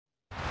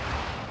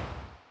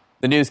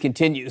The news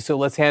continues, so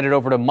let's hand it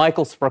over to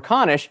Michael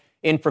Smerconish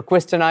in for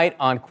Quiz Tonight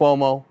on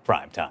Cuomo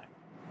Primetime.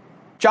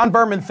 John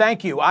Berman,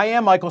 thank you. I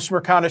am Michael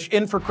Smerconish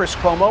in for Chris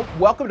Cuomo.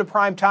 Welcome to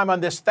Primetime on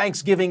this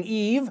Thanksgiving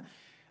Eve.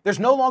 There's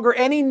no longer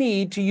any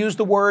need to use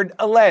the word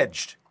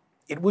alleged.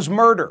 It was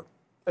murder.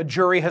 A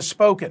jury has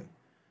spoken.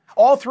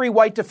 All three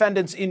white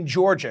defendants in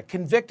Georgia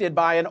convicted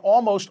by an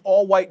almost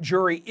all-white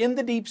jury in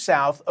the Deep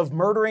South of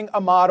murdering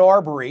Ahmaud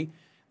Arbery,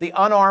 the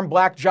unarmed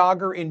black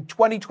jogger, in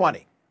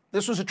 2020.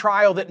 This was a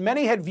trial that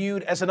many had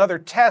viewed as another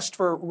test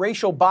for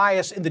racial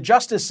bias in the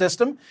justice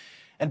system.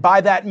 And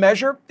by that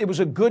measure, it was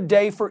a good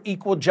day for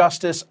equal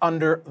justice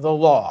under the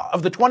law.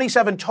 Of the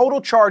 27 total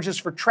charges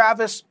for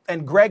Travis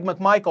and Greg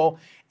McMichael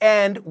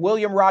and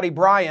William Roddy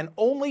Bryan,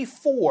 only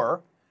 4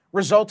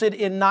 resulted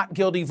in not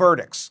guilty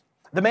verdicts.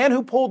 The man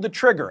who pulled the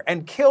trigger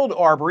and killed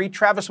Arbery,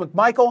 Travis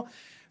McMichael,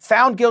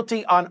 found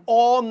guilty on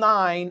all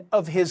 9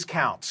 of his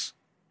counts.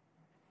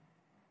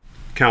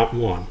 Count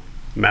 1,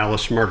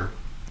 malice murder,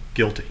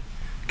 guilty.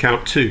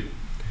 Count 2,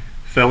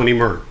 felony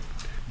murder,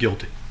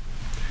 guilty.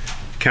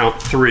 Count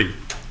 3,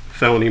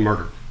 felony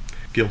murder,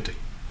 guilty.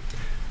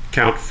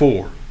 Count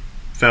 4,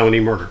 felony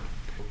murder,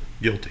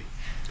 guilty.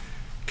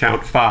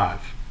 Count 5,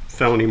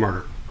 felony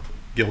murder,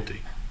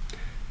 guilty.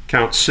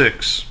 Count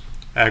 6,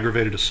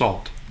 aggravated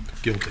assault,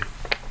 guilty.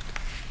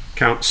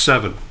 Count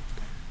 7,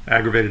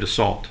 aggravated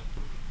assault,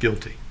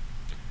 guilty.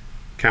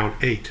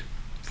 Count 8,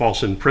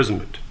 false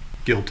imprisonment,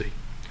 guilty.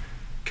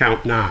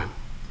 Count 9,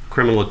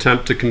 criminal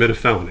attempt to commit a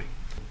felony,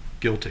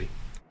 guilty.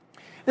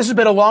 This has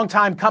been a long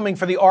time coming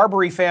for the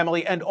Arbery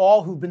family and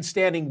all who've been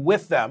standing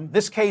with them.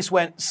 This case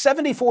went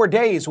 74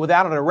 days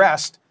without an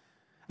arrest.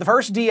 The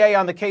first DA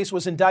on the case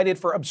was indicted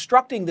for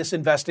obstructing this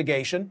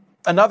investigation.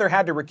 Another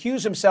had to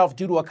recuse himself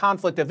due to a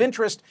conflict of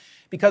interest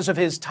because of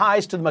his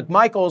ties to the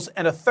McMichaels,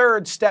 and a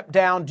third stepped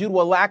down due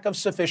to a lack of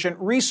sufficient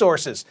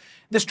resources.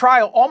 This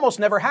trial almost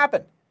never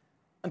happened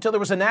until there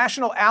was a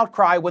national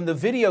outcry when the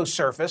video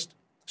surfaced,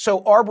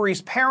 so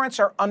Arbery's parents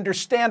are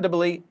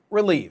understandably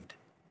relieved.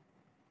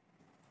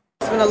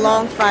 It's been a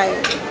long fight.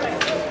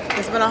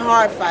 It's been a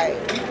hard fight,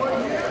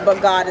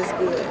 but God is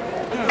good.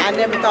 I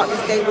never thought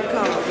this day would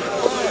come,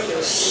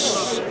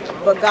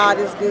 but God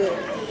is good.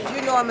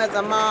 You know him as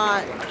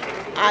Ahmaud.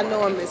 I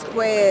know him as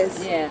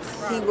Quez.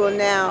 Yes. He will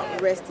now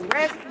rest in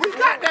peace. We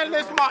got that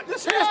list mark.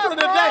 This history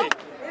today.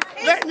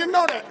 Letting you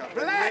know that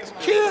blacks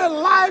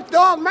kill, life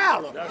don't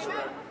matter. That's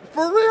right.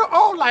 For real,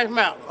 all life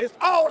matters. It's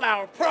all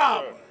our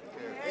problem.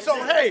 So,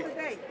 hey,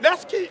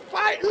 let's keep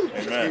fighting.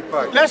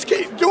 Let's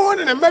keep doing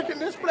it and making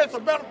this place a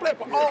better place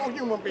for all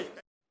human beings.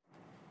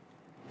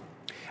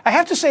 I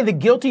have to say the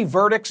guilty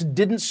verdicts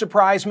didn't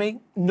surprise me,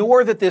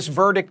 nor that this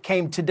verdict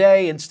came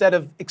today instead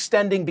of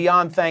extending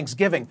beyond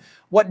Thanksgiving.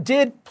 What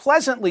did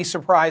pleasantly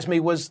surprise me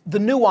was the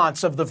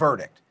nuance of the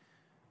verdict.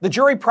 The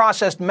jury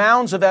processed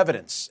mounds of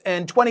evidence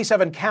and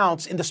 27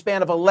 counts in the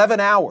span of 11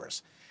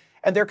 hours.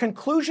 And their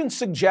conclusion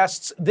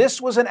suggests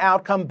this was an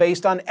outcome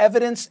based on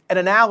evidence and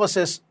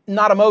analysis,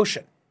 not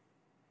emotion.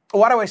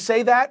 Why do I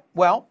say that?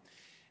 Well,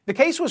 the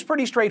case was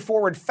pretty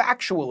straightforward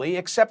factually,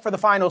 except for the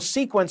final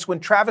sequence when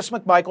Travis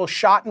McMichael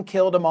shot and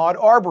killed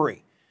Ahmaud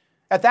Arbery.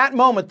 At that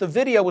moment, the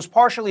video was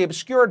partially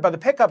obscured by the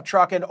pickup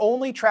truck, and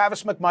only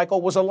Travis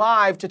McMichael was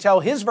alive to tell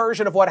his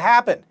version of what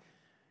happened.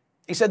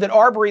 He said that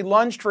Arbery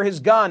lunged for his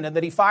gun and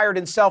that he fired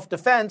in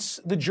self-defense.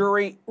 The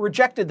jury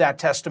rejected that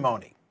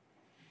testimony.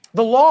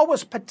 The law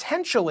was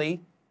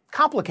potentially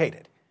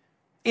complicated.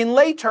 In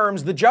lay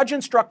terms, the judge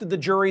instructed the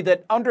jury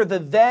that under the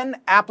then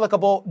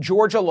applicable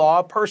Georgia law,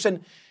 a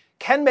person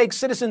can make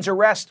citizen's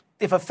arrest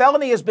if a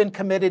felony has been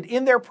committed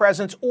in their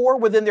presence or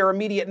within their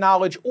immediate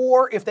knowledge,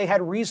 or if they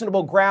had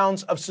reasonable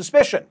grounds of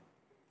suspicion.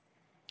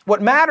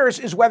 What matters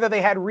is whether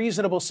they had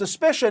reasonable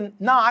suspicion,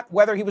 not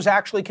whether he was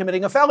actually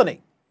committing a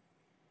felony.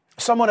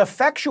 Someone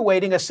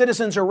effectuating a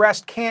citizen's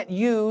arrest can't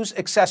use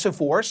excessive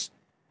force.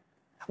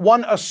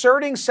 One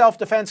asserting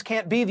self-defense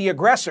can't be the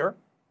aggressor.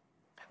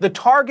 The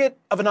target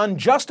of an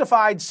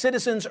unjustified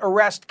citizen's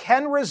arrest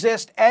can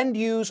resist and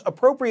use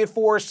appropriate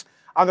force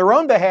on their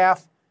own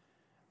behalf,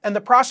 and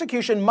the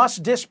prosecution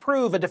must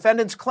disprove a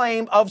defendant's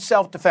claim of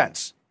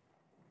self-defense.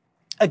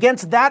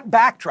 Against that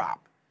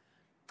backdrop,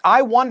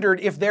 I wondered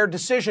if their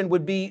decision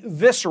would be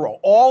visceral,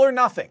 all or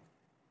nothing.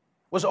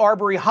 Was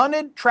Arbery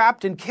hunted,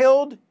 trapped, and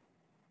killed,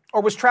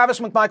 or was Travis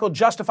McMichael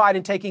justified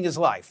in taking his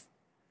life?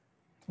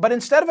 But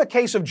instead of a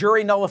case of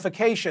jury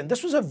nullification,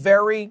 this was a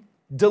very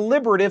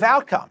deliberative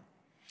outcome.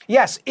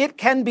 Yes, it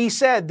can be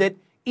said that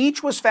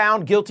each was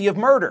found guilty of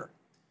murder.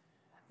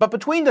 But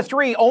between the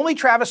three, only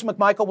Travis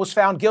McMichael was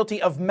found guilty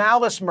of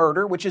malice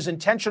murder, which is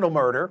intentional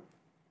murder.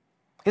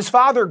 His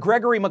father,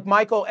 Gregory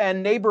McMichael,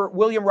 and neighbor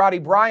William Roddy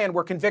Bryan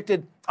were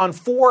convicted on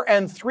 4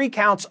 and 3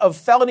 counts of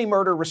felony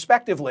murder,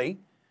 respectively.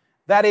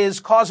 That is,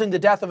 causing the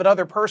death of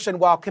another person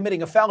while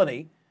committing a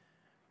felony.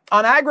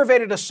 On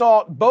aggravated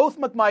assault, both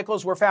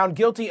McMichaels were found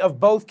guilty of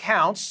both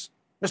counts.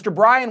 Mr.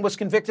 Bryan was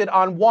convicted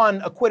on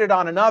one, acquitted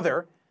on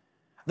another.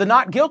 The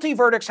not guilty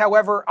verdicts,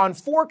 however, on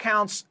 4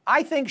 counts,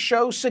 I think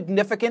show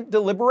significant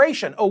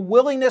deliberation, a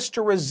willingness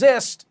to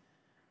resist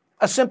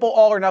a simple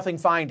all or nothing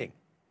finding.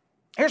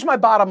 Here's my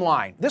bottom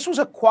line. This was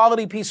a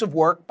quality piece of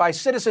work by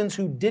citizens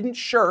who didn't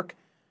shirk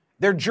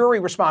their jury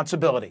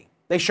responsibility.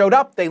 They showed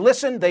up, they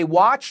listened, they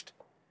watched,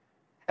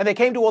 and they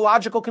came to a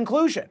logical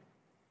conclusion.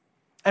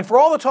 And for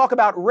all the talk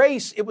about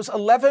race, it was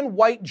 11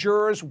 white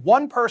jurors,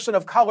 one person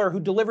of color who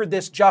delivered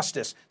this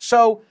justice.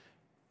 So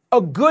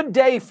a good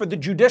day for the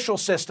judicial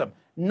system,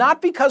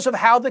 not because of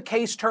how the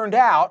case turned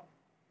out,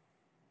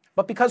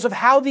 but because of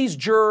how these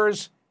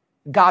jurors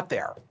got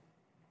there.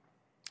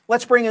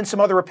 Let's bring in some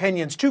other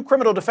opinions. Two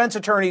criminal defense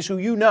attorneys who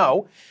you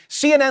know,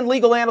 CNN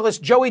legal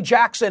analyst Joey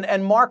Jackson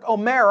and Mark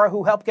O'Mara,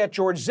 who helped get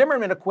George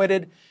Zimmerman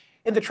acquitted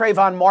in the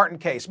Trayvon Martin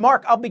case.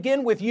 Mark, I'll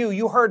begin with you.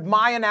 You heard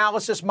my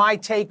analysis, my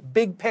take,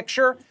 big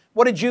picture.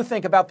 What did you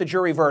think about the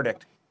jury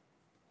verdict?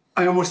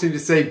 I almost need to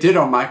say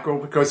ditto, Michael,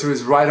 because it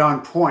was right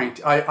on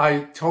point.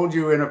 I told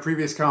you in a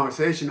previous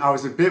conversation, I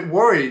was a bit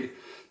worried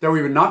that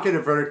we would not get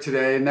a verdict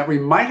today and that we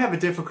might have a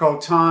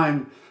difficult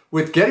time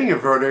with getting a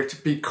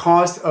verdict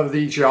because of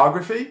the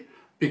geography,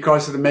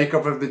 because of the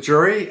makeup of the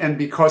jury, and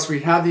because we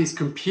have these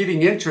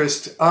competing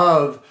interests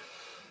of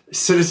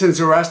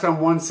citizens arrest on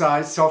one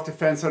side,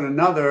 self-defense on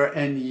another,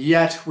 and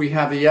yet we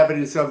have the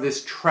evidence of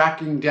this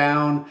tracking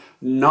down,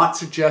 not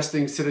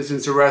suggesting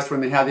citizens arrest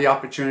when they have the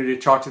opportunity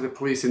to talk to the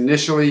police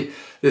initially,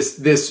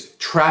 this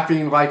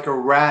trapping like a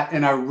rat.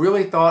 And I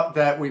really thought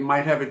that we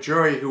might have a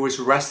jury who was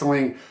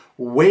wrestling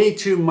way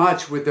too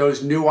much with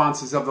those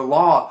nuances of the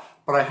law.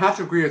 But I have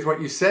to agree with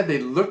what you said. They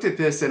looked at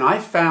this, and I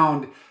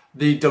found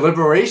the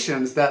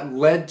deliberations that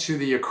led to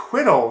the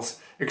acquittals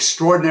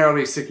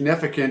extraordinarily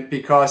significant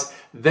because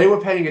they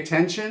were paying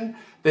attention.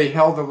 They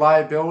held the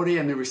liability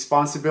and the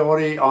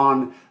responsibility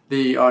on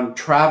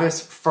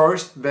Travis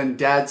first, then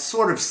Dad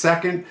sort of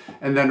second,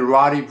 and then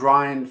Roddy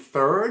Bryan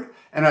third.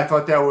 And I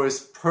thought that was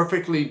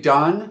perfectly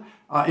done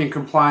in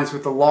compliance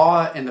with the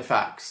law and the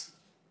facts.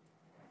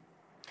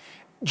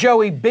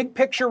 Joey, big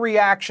picture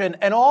reaction,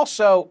 and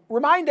also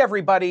remind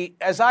everybody,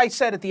 as I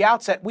said at the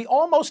outset, we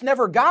almost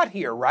never got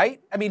here,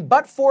 right? I mean,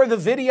 but for the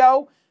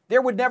video,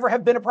 there would never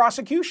have been a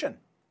prosecution.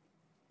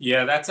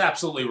 Yeah, that's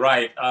absolutely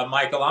right.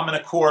 Michael, I'm in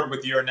accord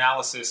with your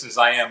analysis as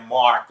I am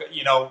Mark.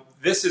 You know,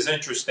 this is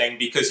interesting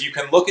because you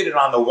can look at it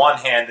on the one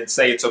hand and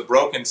say it's a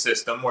broken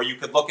system, or you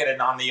could look at it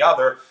on the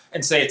other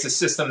and say it's a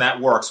system that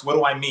works. What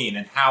do I mean?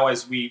 And how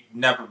as we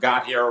never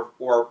got here,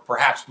 or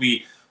perhaps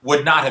we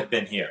would not have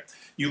been here?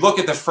 You look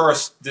at the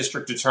first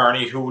district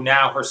attorney who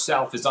now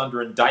herself is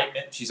under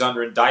indictment. She's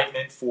under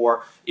indictment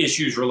for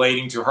issues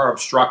relating to her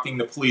obstructing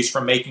the police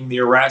from making the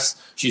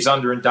arrest. She's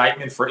under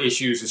indictment for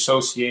issues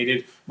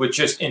associated with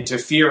just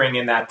interfering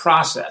in that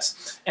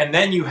process. And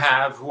then you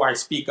have, who I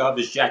speak of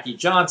as Jackie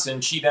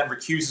Johnson. She then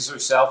recuses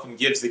herself and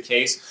gives the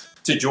case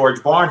to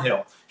George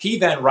Barnhill. He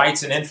then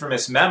writes an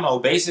infamous memo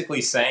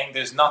basically saying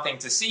there's nothing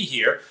to see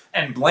here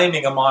and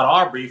blaming Ahmaud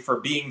Arbery for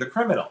being the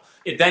criminal.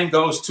 It then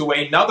goes to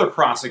another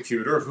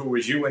prosecutor who,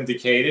 as you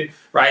indicated,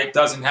 right,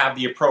 doesn't have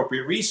the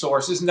appropriate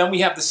resources. And then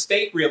we have the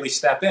state really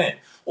step in.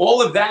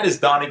 All of that is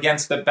done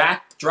against the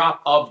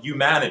backdrop of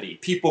humanity,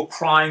 people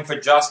crying for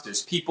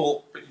justice,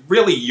 people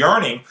really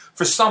yearning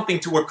for something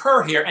to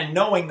occur here and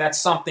knowing that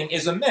something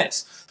is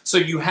amiss. So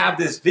you have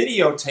this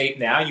videotape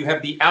now, you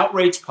have the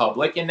outraged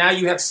public, and now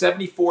you have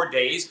 74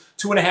 days,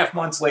 2.5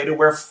 months later,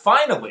 where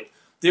finally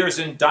there's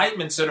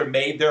indictments that are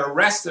made, there are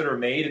arrests that are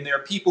made, and there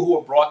are people who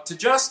are brought to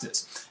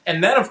justice.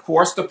 And then, of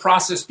course, the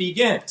process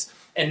begins.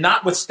 And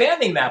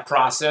notwithstanding that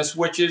process,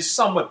 which is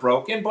somewhat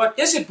broken, but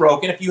is it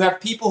broken if you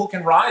have people who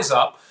can rise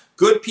up,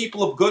 good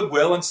people of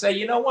goodwill, and say,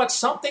 you know what,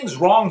 something's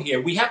wrong here.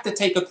 We have to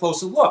take a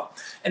closer look.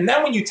 And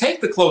then when you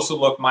take the closer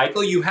look,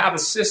 Michael, you have a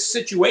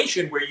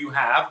situation where you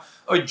have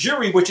a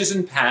jury which is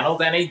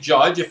impaneled and a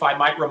judge, if I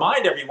might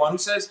remind everyone, who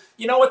says,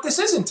 you know what, this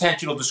is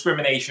intentional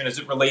discrimination as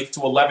it relates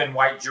to 11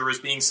 white jurors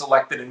being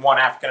selected and 1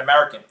 African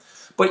American.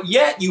 But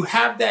yet you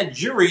have that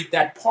jury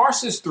that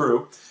parses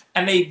through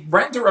and they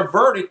render a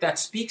verdict that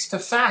speaks to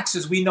facts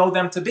as we know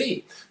them to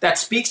be, that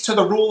speaks to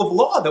the rule of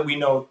law that we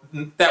know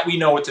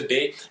it to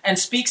be, and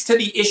speaks to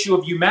the issue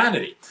of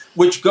humanity,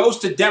 which goes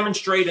to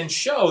demonstrate and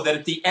show that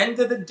at the end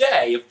of the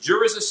day, if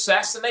jurors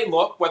assess and they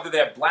look, whether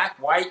they're black,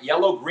 white,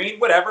 yellow, green,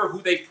 whatever,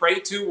 who they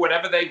pray to,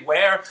 whatever they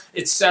wear,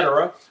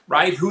 etc.,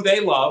 right, who they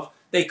love,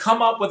 they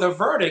come up with a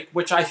verdict,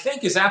 which I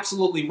think is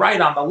absolutely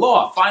right on the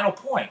law. Final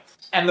point.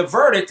 And the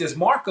verdict, as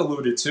Mark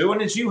alluded to,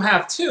 and as you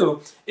have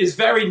too, is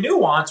very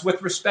nuanced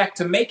with respect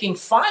to making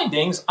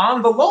findings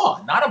on the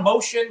law. Not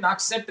emotion,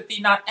 not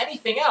sympathy, not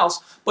anything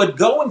else, but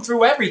going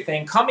through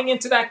everything, coming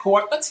into that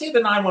court. Let's hear the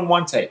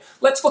 911 tape.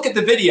 Let's look at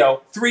the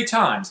video 3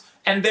 times.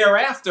 And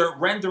thereafter,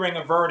 rendering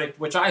a verdict,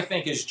 which I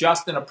think is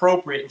just and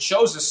appropriate and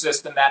shows a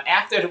system that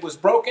after it was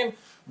broken,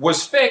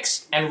 was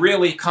fixed and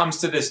really comes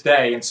to this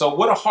day. And so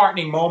what a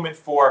heartening moment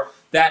for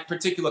that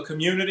particular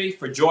community,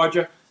 for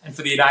Georgia, and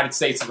for the United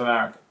States of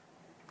America.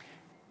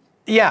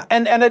 Yeah,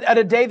 and at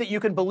a day that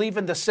you can believe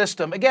in the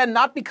system. Again,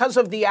 not because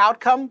of the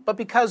outcome, but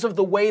because of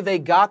the way they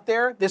got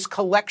there. This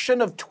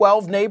collection of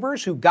 12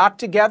 neighbors who got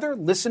together,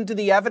 listened to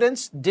the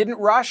evidence, didn't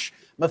rush,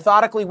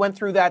 methodically went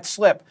through that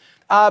slip.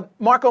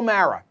 Mark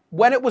O'Mara,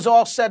 When it was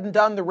all said and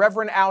done, the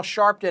Reverend Al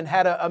Sharpton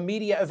had a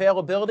media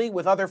availability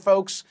with other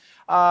folks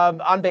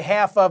on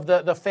behalf of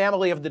the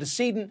family of the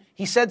decedent.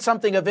 He said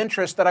something of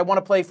interest that I want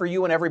to play for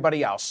you and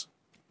everybody else.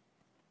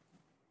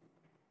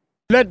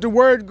 Let the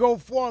word go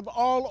forth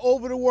all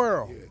over the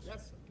world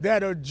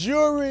that a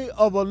jury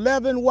of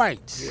 11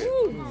 whites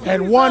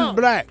and one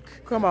black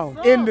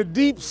in the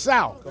deep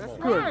South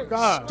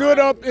stood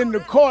up in the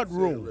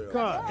courtroom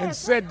and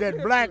said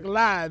that black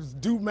lives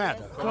do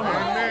matter.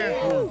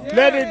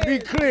 Let it be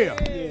clear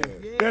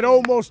that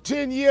almost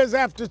 10 years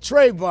after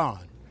Trayvon,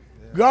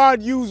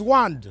 God used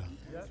Wanda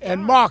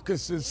and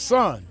Marcus's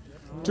son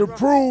to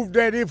prove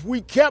that if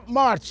we kept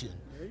marching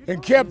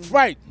and kept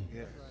fighting,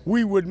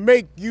 we would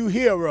make you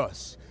hear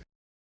us.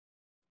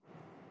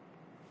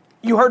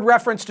 You heard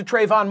reference to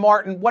Trayvon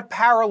Martin. What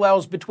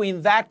parallels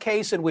between that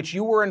case in which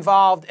you were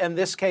involved and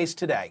this case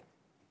today?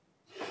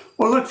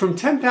 Well, look, from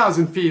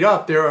 10,000 feet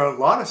up, there are a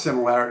lot of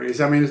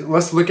similarities. I mean,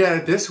 let's look at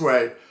it this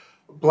way.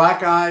 Black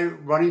guy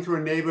running through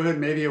a neighborhood,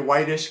 maybe a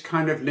whitish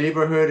kind of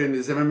neighborhood in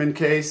the Zimmerman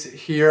case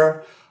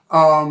here,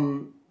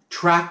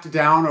 tracked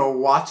down or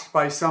watched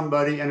by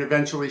somebody and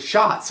eventually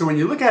shot. So when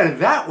you look at it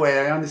that way,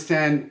 I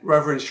understand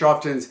Reverend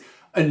Sharpton's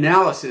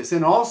analysis.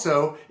 And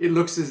also, it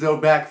looks as though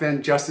back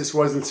then justice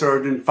wasn't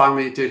served, and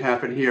finally it did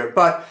happen here.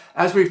 But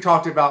as we've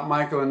talked about,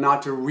 Michael, and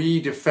not to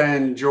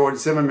re-defend George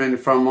Zimmerman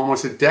from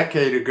almost a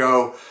decade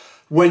ago,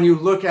 when you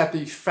look at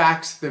the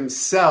facts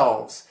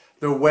themselves,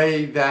 the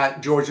way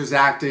that George was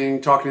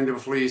acting, talking to the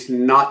police,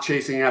 not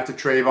chasing after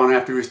Trayvon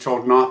after he was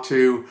told not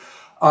to,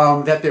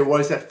 that there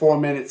was that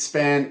 4-minute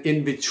span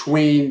in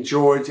between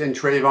George and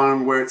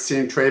Trayvon where it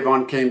seemed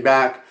Trayvon came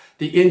back,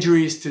 the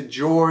injuries to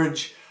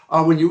George.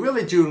 When you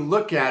really do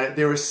look at it,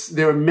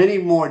 there are many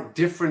more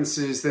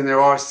differences than there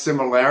are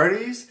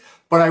similarities.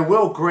 But I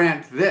will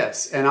grant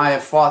this, and I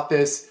have fought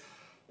this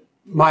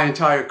my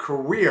entire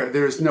career.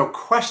 There is no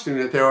question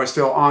that there are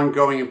still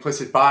ongoing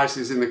implicit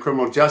biases in the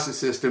criminal justice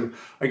system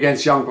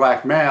against young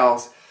black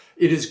males.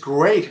 It is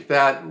great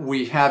that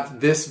we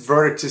have this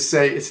verdict to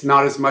say it's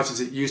not as much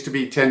as it used to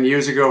be 10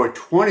 years ago or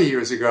 20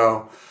 years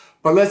ago.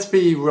 But let's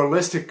be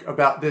realistic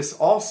about this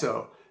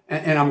also.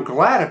 And I'm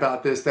glad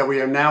about this, that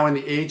we are now in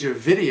the age of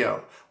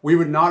video. We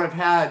would not have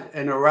had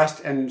an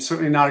arrest and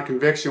certainly not a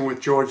conviction with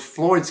George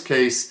Floyd's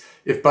case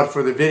if but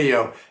for the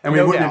video. And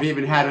we wouldn't have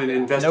even had an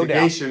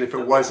investigation if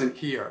it wasn't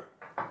here.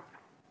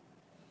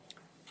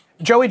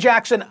 Joey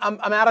Jackson, I'm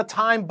out of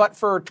time, but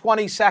for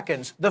 20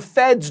 seconds. The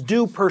feds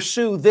do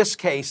pursue this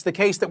case, the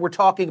case that we're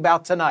talking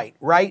about tonight,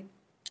 right?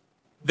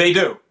 They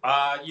do.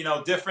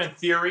 Different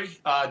theory,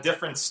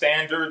 different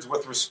standards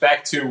with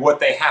respect to what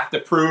they have to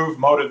prove,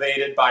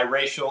 motivated by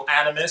racial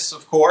animus,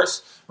 of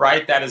course,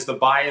 right? That is the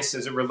bias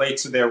as it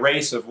relates to their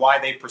race of why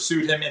they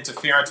pursued him,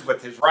 interference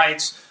with his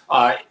rights,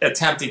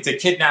 attempting to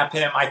kidnap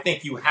him. I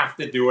think you have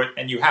to do it,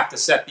 and you have to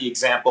set the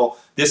example.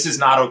 This is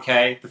not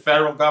okay. The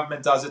federal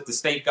government does it, the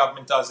state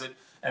government does it,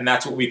 and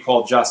that's what we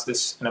call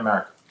justice in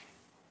America.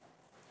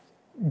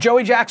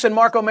 Joey Jackson,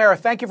 Mark O'Mara,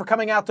 thank you for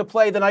coming out to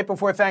play the night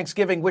before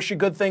Thanksgiving. Wish you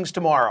good things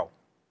tomorrow.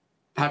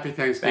 Happy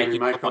Thanksgiving,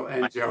 Michael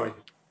and Joey.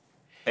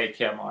 Take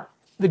care, Mark.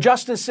 The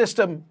justice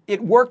system,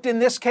 it worked in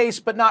this case,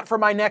 but not for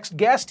my next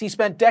guest. He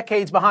spent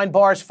decades behind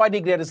bars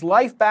fighting to get his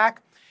life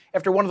back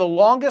after one of the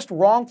longest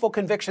wrongful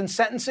conviction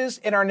sentences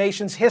in our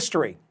nation's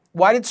history.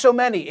 Why did so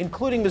many,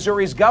 including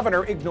Missouri's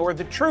governor, ignore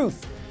the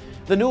truth?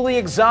 The newly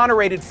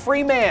exonerated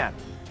free man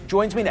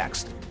joins me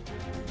next.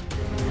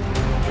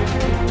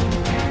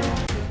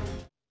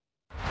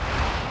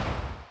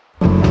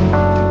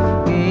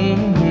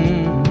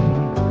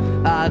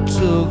 I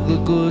took the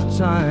good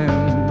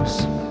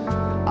times,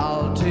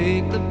 I'll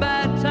take the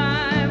bad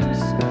times,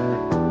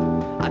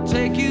 I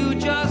take you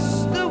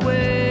just the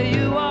way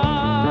you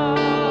are.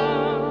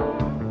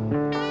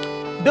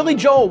 Billy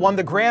Joel won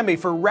the Grammy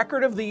for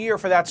Record of the Year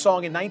for that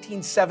song in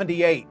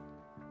 1978.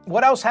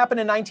 What else happened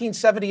in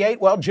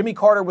 1978? Well, Jimmy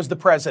Carter was the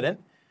president.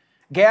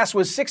 Gas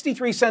was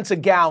 63 cents a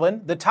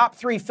gallon. The top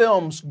three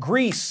films,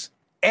 Grease,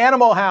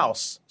 Animal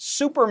House,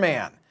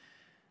 Superman.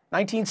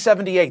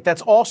 1978.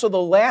 That's also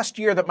the last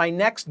year that my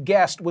next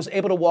guest was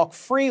able to walk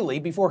freely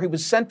before he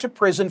was sent to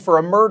prison for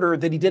a murder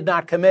that he did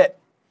not commit.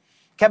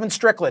 Kevin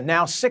Strickland,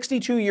 now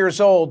 62 years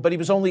old, but he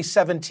was only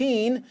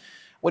 17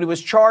 when he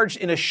was charged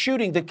in a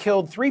shooting that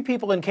killed 3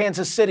 people in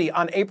Kansas City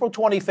on April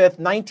 25th,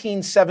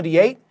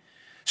 1978.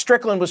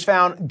 Strickland was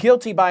found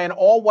guilty by an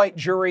all-white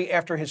jury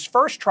after his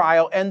first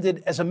trial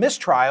ended as a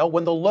mistrial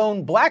when the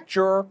lone black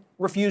juror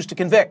refused to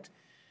convict.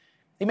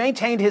 He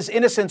maintained his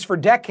innocence for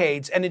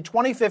decades, and in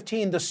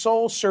 2015, the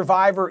sole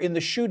survivor in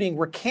the shooting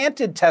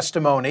recanted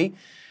testimony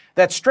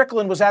that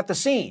Strickland was at the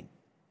scene.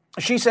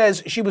 She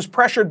says she was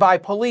pressured by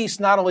police.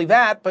 Not only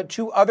that, but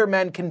 2 other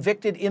men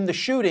convicted in the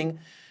shooting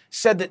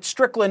said that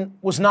Strickland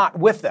was not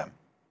with them.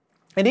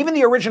 And even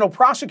the original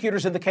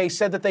prosecutors in the case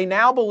said that they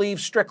now believe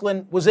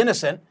Strickland was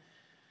innocent.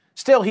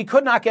 Still, he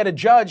could not get a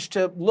judge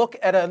to look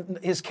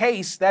at his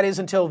case, that is,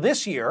 until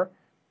this year,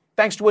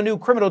 thanks to a new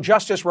criminal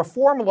justice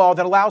reform law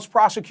that allows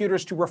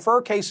prosecutors to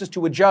refer cases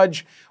to a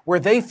judge where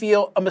they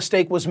feel a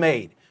mistake was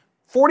made.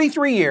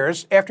 43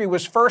 years after he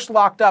was first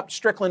locked up,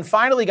 Strickland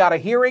finally got a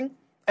hearing,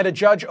 and a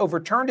judge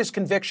overturned his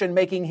conviction,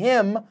 making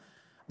him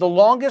the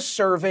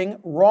longest-serving,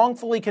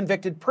 wrongfully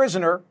convicted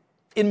prisoner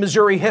in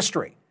Missouri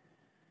history.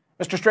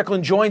 Mr.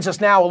 Strickland joins us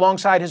now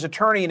alongside his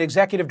attorney and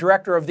executive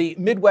director of the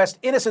Midwest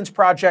Innocence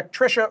Project,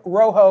 Tricia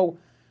Rojo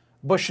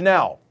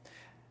Bushnell.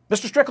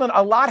 Mr. Strickland,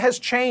 a lot has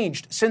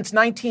changed since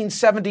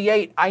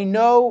 1978. I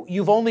know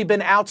you've only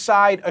been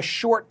outside a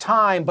short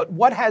time, but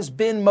what has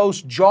been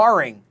most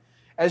jarring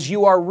as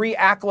you are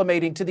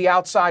reacclimating to the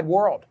outside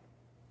world?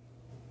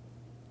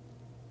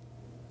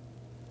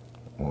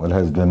 What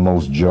has been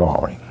most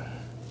jarring?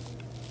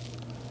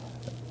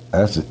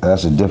 That's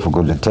a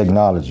difficult, the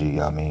technology,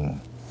 I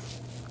mean,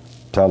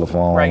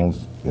 telephones, right.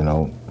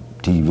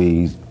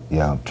 TVs,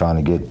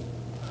 trying to get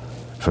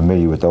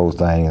familiar with those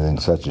things in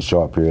such a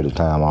short period of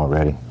time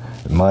already.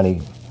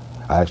 Money,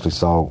 I actually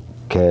saw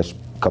a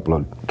couple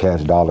of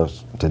cash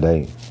dollars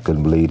today.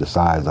 Couldn't believe the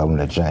size of them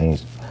that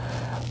changed.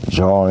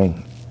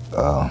 Jarring,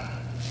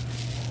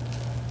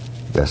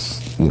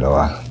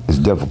 it's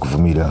difficult for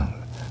me to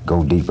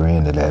go deeper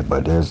into that,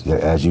 but there's,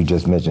 as you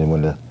just mentioned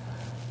when the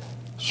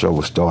show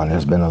was starting,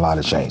 there's been a lot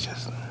of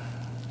changes.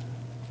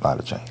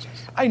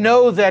 I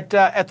know that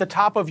at the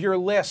top of your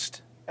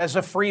list as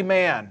a free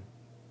man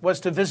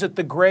was to visit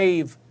the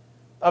grave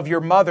of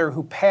your mother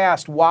who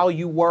passed while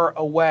you were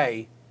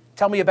away.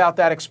 Tell me about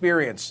that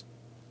experience.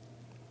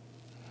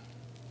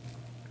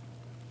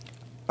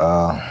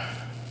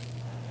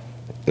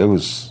 It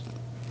was,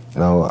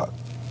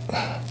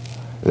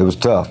 it was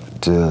tough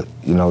to,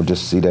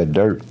 just see that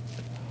dirt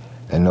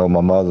and know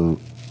my mother,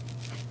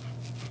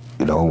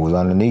 was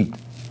underneath.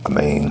 I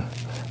mean,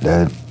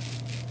 that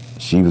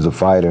she was a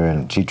fighter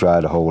and she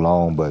tried to hold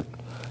on, but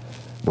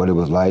what it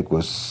was like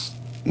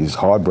is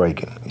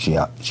heartbreaking.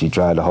 She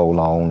tried to hold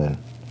on, and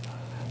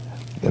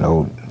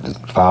the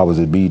powers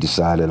that be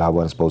decided I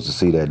wasn't supposed to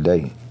see that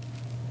day,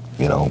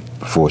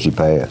 before she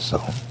passed.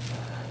 So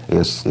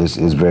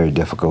it's very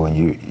difficult, and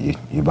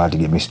you're about to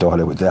get me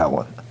started with that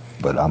one,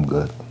 but I'm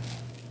good.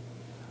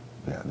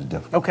 Yeah, it was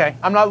difficult. Okay,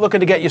 I'm not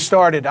looking to get you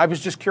started. I was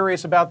just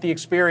curious about the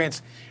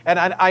experience, and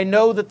I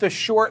know that the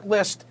short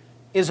list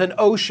is an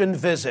ocean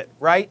visit,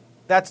 right?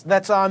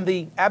 That's on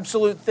the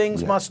absolute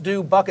things must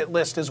do bucket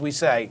list, as we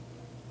say.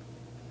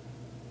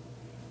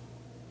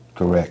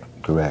 Correct.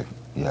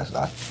 Yes,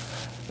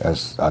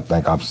 I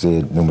think I've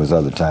said numerous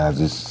other times.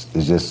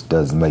 It just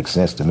doesn't make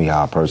sense to me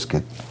how a person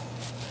could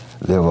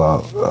live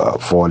a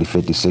 40,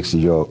 50,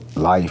 60-year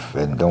life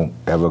and don't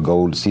ever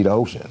go to see the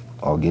ocean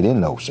or get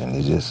in the ocean.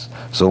 It's just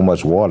so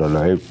much water.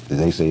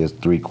 They say it's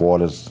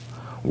 3/4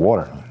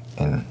 water,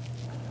 and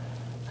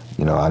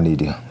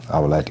I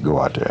would like to go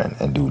out there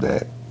and do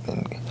that,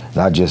 and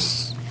not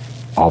just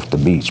off the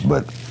beach,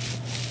 but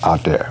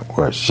out there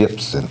where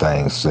ships and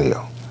things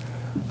sail.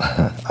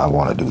 I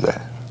want to do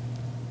that.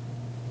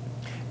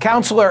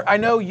 Counselor, I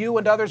know you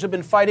and others have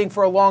been fighting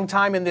for a long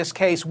time in this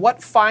case.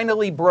 What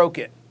finally broke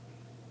it?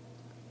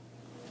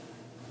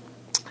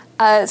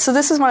 So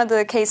this is one of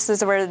the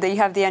cases where you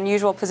have the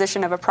unusual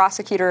position of a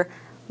prosecutor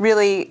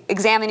really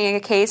examining a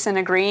case and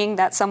agreeing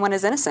that someone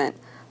is innocent.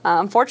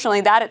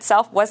 Unfortunately, that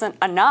itself wasn't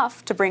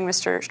enough to bring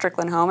Mr.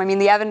 Strickland home. I mean,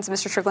 the evidence of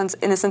Mr. Strickland's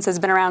innocence has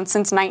been around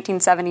since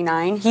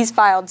 1979. He's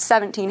filed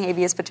 17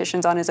 habeas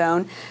petitions on his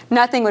own.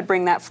 Nothing would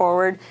bring that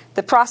forward.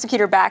 The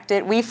prosecutor backed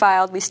it. We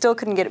filed. We still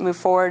couldn't get it moved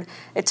forward.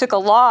 It took a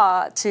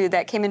law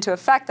that came into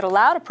effect that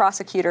allowed a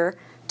prosecutor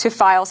to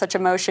file such a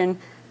motion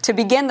to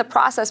begin the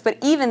process, but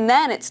even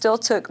then it still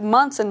took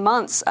months and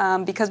months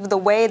because of the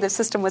way the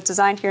system was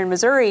designed here in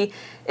Missouri.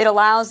 It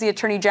allows the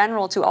Attorney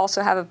General to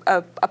also have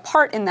a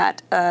part in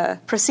that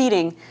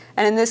proceeding,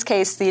 and in this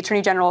case the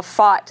Attorney General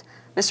fought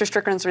Mr.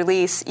 Strickland's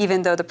release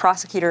even though the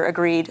prosecutor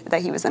agreed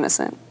that he was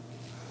innocent.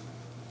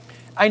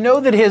 I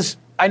know that his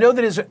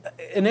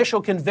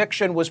initial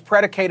conviction was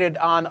predicated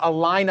on a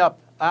lineup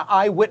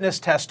eyewitness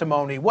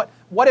testimony. What,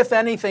 if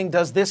anything,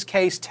 does this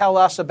case tell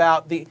us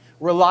about the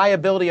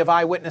reliability of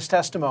eyewitness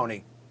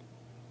testimony?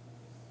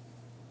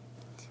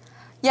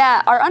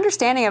 Yeah, our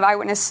understanding of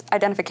eyewitness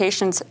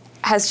identifications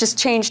has just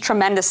changed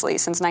tremendously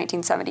since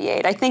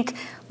 1978. I think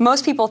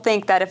most people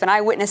think that if an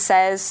eyewitness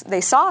says they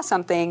saw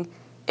something,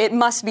 it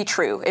must be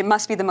true. It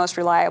must be the most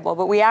reliable.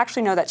 But we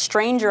actually know that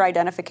stranger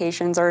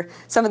identifications are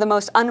some of the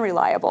most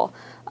unreliable.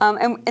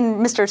 And in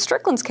Mr.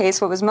 Strickland's case,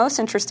 what was most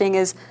interesting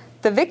is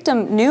the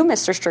victim knew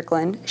Mr.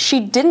 Strickland. She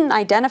didn't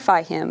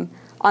identify him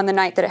on the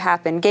night that it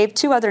happened, gave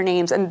two other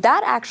names, and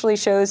that actually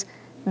shows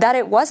that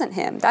it wasn't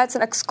him. That's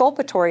an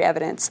exculpatory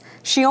evidence.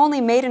 She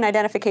only made an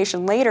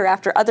identification later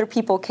after other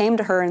people came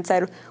to her and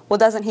said, well,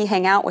 doesn't he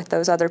hang out with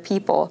those other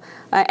people?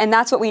 And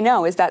that's what we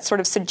know, is that sort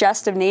of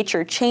suggestive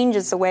nature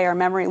changes the way our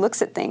memory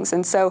looks at things.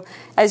 And so,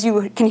 as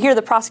you can hear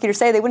the prosecutor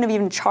say, they wouldn't have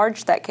even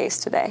charged that case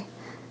today.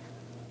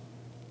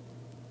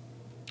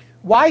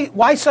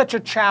 Why such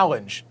a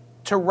challenge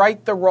to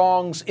right the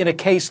wrongs in a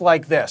case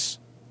like this?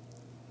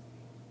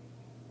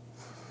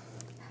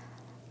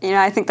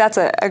 I think that's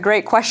a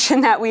great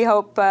question that we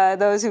hope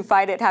those who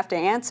fight it have to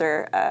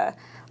answer.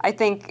 I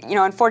think,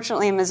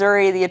 unfortunately in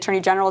Missouri, the Attorney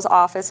General's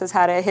office has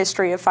had a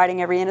history of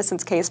fighting every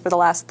innocence case for the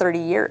last 30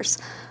 years,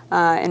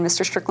 and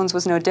Mr. Strickland's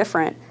was no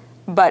different.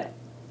 But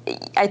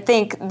I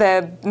think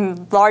the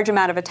large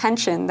amount of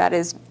attention that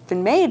has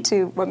been made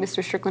to what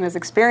Mr. Strickland has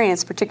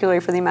experienced, particularly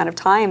for the amount of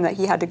time that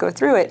he had to go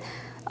through it,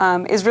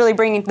 is really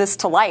bringing this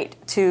to light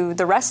to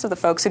the rest of the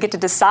folks who get to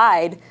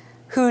decide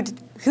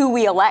who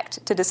we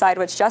elect to decide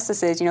what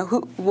justice is.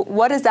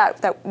 What is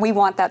that we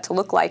want that to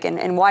look like,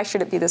 and why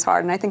should it be this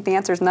hard? And I think the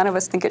answer is none of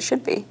us think it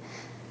should be.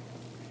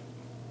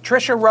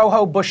 Tricia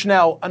Rojo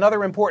Bushnell,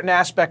 another important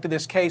aspect of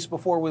this case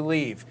before we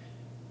leave.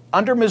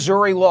 Under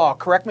Missouri law,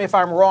 correct me if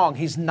I'm wrong,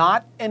 he's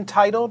not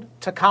entitled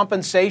to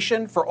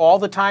compensation for all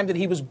the time that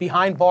he was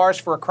behind bars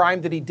for a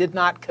crime that he did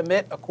not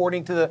commit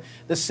according to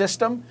the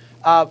system.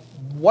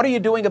 What are you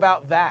doing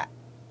about that?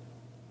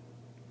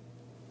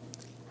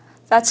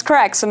 That's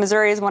correct. So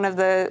Missouri is one of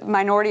the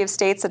minority of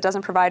states that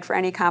doesn't provide for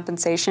any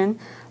compensation.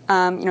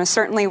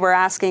 Certainly we're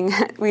asking,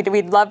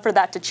 we'd love for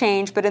that to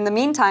change, but in the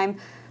meantime,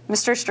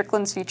 Mr.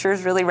 Strickland's future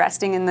is really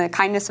resting in the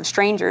kindness of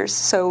strangers.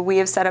 So we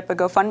have set up a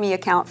GoFundMe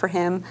account for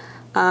him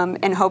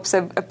in hopes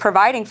of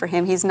providing for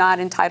him. He's not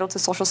entitled to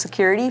Social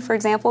Security, for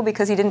example,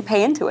 because he didn't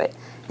pay into it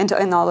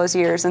in all those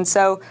years. And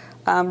so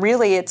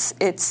really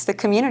it's the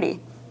community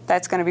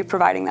that's going to be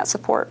providing that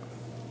support.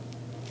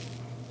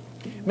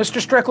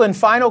 Mr. Strickland,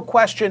 final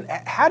question.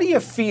 How do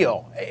you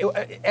feel?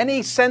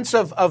 Any sense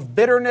of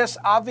bitterness?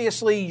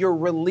 Obviously, you're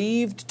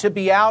relieved to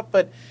be out,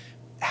 but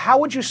how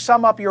would you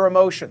sum up your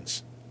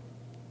emotions?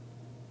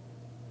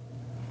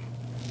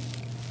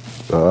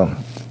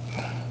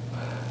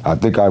 I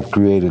think I've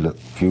created a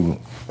few,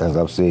 as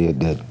I've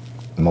said, that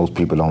most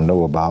people don't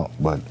know about,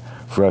 but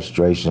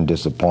frustration,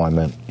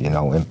 disappointment,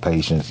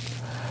 impatience.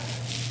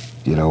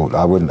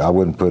 I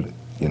wouldn't put,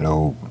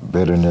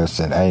 bitterness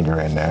and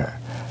anger in there.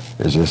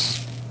 It's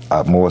just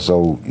more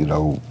so,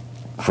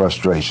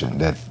 frustration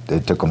that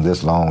it took them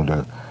this long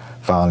to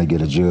finally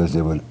get a judge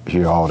that would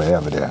hear all the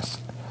evidence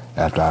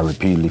after I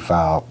repeatedly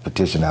filed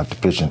petition after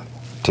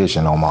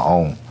petition on my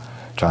own,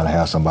 trying to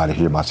have somebody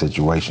hear my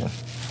situation.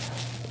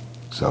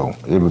 So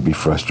it would be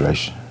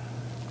frustration.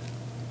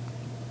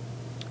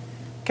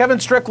 Kevin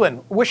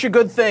Strickland, wish you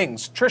good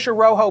things. Tricia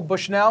Rojo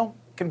Bushnell,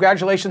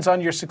 congratulations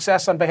on your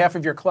success on behalf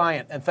of your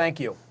client, and thank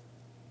you.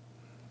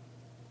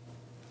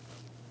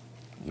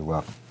 You're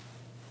welcome.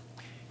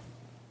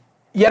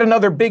 Yet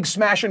another big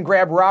smash and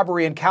grab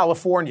robbery in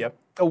California.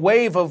 A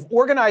wave of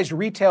organized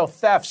retail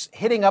thefts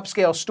hitting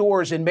upscale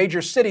stores in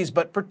major cities,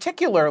 but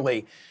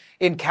particularly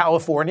in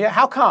California.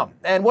 How come?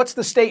 And what's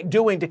the state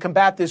doing to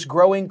combat this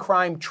growing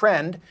crime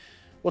trend?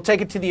 We'll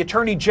take it to the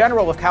Attorney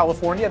General of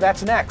California.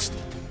 That's next.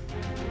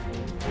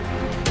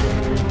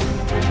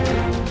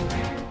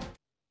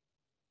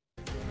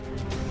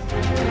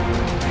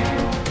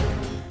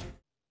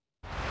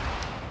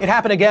 It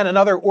happened again,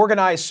 another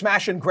organized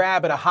smash and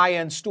grab at a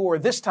high-end store.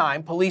 This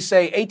time, police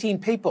say 18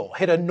 people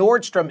hit a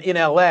Nordstrom in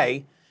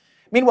L.A.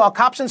 Meanwhile,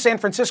 cops in San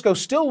Francisco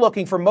still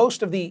looking for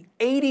most of the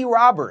 80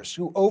 robbers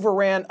who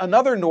overran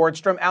another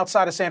Nordstrom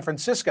outside of San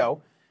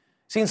Francisco.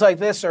 Scenes like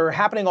this are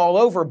happening all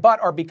over,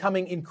 but are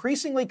becoming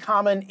increasingly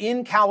common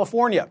in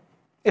California.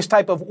 This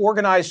type of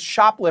organized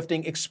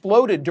shoplifting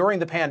exploded during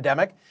the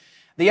pandemic.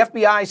 The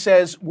FBI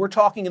says we're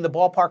talking in the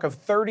ballpark of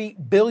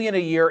 $30 billion a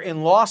year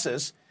in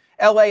losses.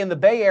 LA and the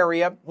Bay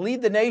Area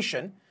lead the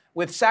nation,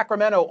 with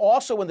Sacramento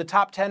also in the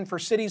top 10 for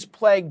cities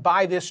plagued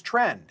by this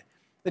trend.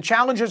 The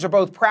challenges are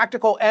both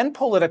practical and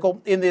political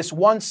in this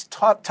once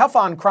tough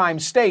on crime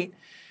state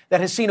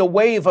that has seen a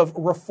wave of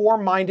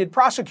reform-minded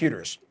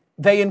prosecutors.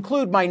 They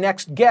include my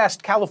next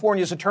guest,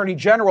 California's Attorney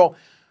General,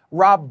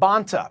 Rob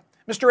Bonta.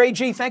 Mr.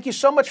 AG, thank you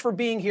so much for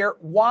being here.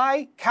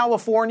 Why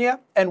California,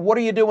 and what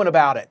are you doing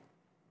about it?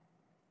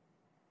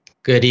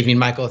 Good evening,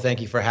 Michael.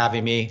 Thank you for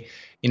having me.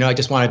 I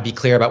just want to be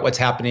clear about what's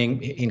happening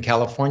in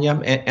California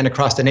and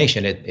across the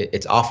nation.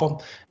 It's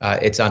awful.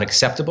 It's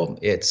unacceptable.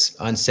 It's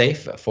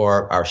unsafe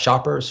for our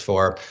shoppers,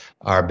 for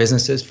our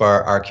businesses,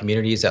 for our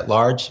communities at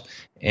large.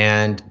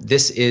 And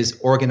this is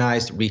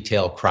organized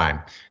retail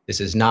crime. This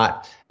is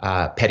not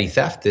petty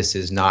theft. This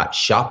is not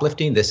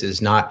shoplifting. This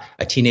is not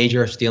a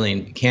teenager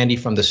stealing candy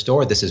from the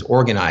store. This is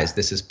organized.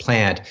 This is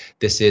planned.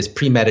 This is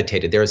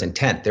premeditated. There is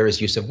intent. There is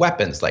use of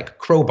weapons like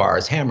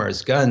crowbars,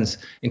 hammers, guns,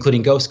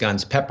 including ghost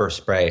guns, pepper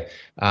spray,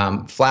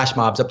 flash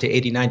mobs, up to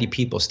 80, 90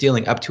 people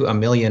stealing up to $1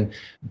 million.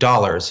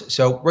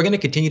 So we're going to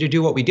continue to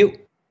do what we do.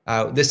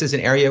 This is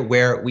an area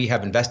where we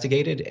have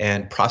investigated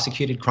and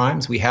prosecuted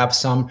crimes. We have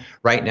some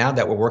right now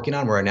that we're working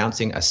on. We're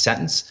announcing a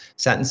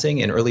sentencing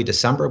in early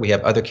December. We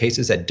have other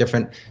cases at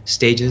different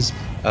stages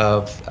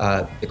of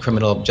the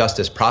criminal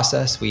justice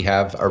process. We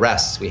have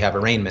arrests, we have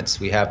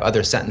arraignments, we have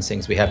other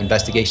sentencings, we have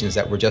investigations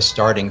that we're just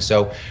starting.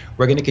 So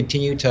we're going to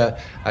continue to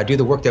do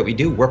the work that we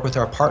do, work with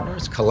our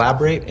partners,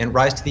 collaborate, and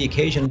rise to the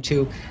occasion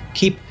to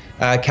keep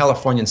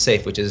Californians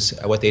safe, which is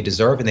what they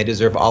deserve, and they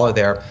deserve all of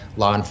their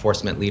law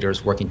enforcement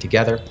leaders working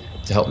together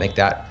to help make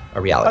that a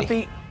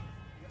reality.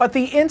 But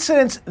the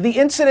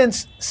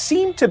incidents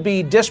seem to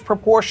be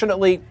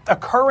disproportionately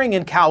occurring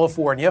in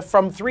California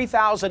from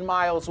 3,000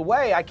 miles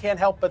away. I can't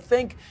help but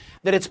think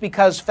that it's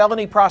because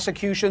felony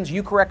prosecutions,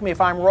 you correct me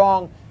if I'm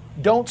wrong,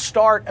 don't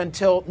start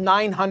until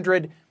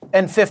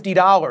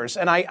 $950.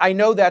 And I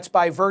know that's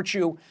by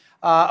virtue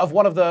of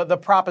one of the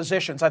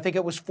propositions. I think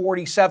it was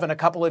 47 a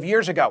couple of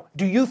years ago.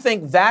 Do you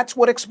think that's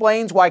what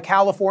explains why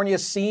California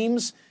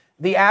seems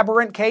the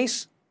aberrant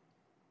case?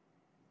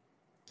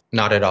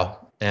 Not at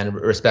all. And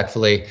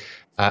respectfully,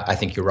 I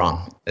think you're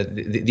wrong.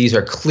 These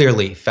are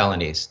clearly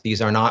felonies.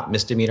 These are not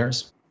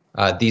misdemeanors.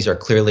 These are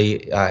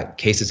clearly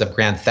cases of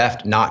grand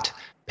theft, not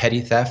petty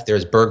theft.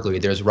 There's burglary,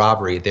 there's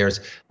robbery,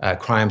 there's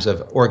crimes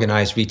of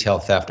organized retail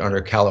theft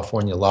under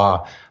California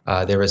law.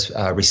 There is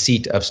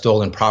receipt of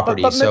stolen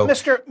property. But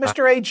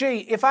Mr. AG,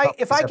 if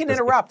I can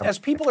interrupt, as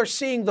people are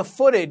seeing the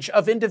footage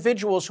of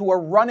individuals who are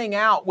running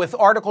out with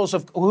articles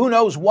of who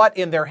knows what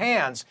in their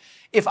hands,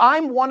 if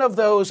I'm one of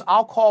those,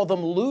 I'll call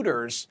them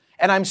looters,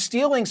 and I'm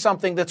stealing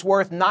something that's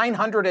worth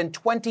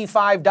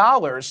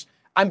 $925,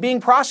 I'm being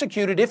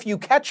prosecuted, if you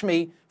catch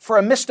me, for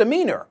a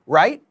misdemeanor,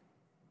 right?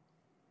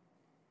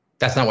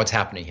 That's not what's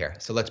happening here.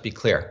 So let's be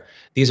clear.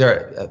 These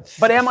are.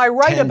 But am I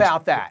right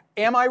about that?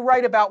 Am I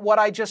right about what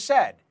I just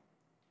said?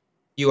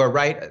 You are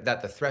right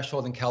that the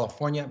threshold in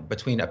California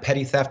between a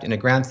petty theft and a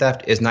grand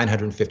theft is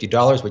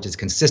 $950, which is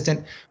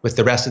consistent with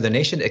the rest of the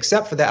nation,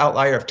 except for the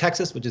outlier of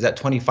Texas, which is at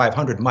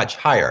 $2,500, much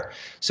higher.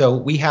 So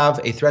we have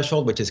a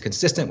threshold which is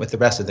consistent with the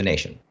rest of the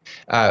nation.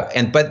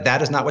 But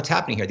that is not what's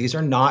happening here. These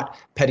are not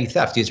petty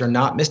thefts. These are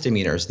not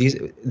misdemeanors.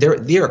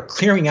 They are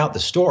clearing out the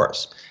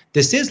stores.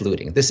 This is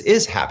looting. This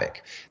is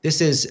havoc. This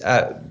is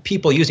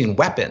people using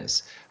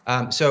weapons.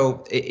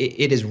 So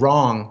it is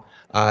wrong,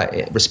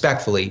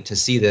 respectfully, to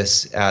see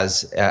this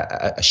as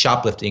a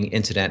shoplifting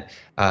incident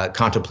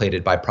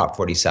contemplated by Prop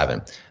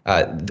 47.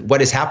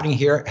 What is happening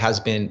here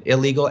has been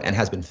illegal and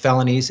has been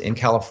felonies in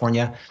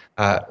California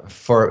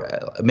for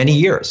many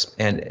years,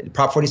 and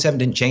Prop 47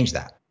 didn't change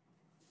that.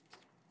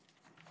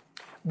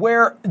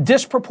 Where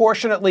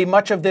disproportionately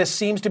much of this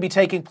seems to be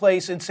taking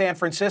place in San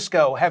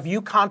Francisco, have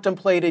you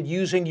contemplated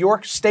using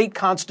your state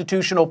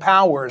constitutional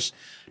powers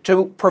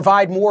to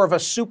provide more of a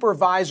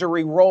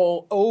supervisory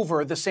role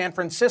over the San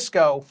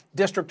Francisco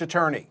district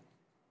attorney?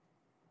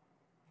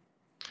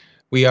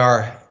 We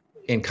are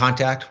in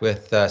contact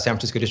with San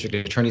Francisco District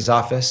Attorney's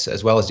Office,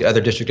 as well as the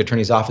other district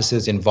attorney's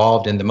offices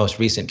involved in the most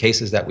recent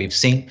cases that we've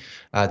seen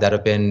that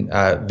have been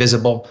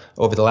visible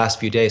over the last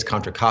few days,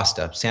 Contra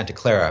Costa, Santa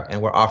Clara,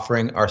 and we're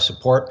offering our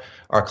support,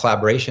 our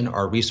collaboration,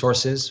 our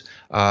resources,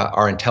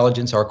 our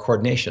intelligence, our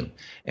coordination.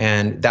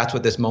 And that's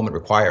what this moment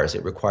requires.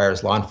 It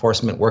requires law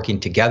enforcement working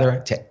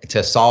together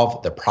to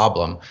solve the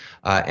problem.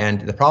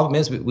 And the problem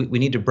is we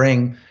need to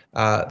bring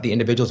the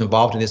individuals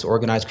involved in this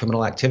organized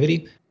criminal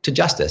activity to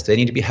justice. They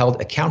need to be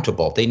held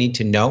accountable. They need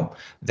to know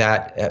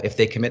that if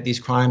they commit these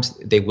crimes,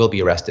 they will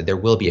be arrested. There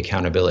will be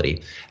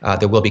accountability.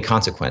 There will be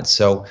consequence.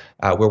 So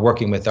we're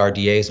working with our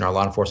DAs and our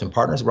law enforcement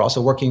partners. We're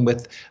also working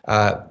with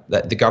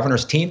the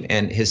governor's team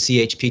and his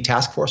CHP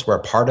task force. We're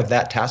a part of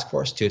that task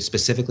force to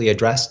specifically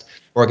address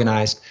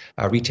organized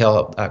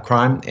retail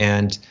crime.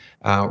 And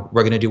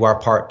we're going to do our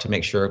part to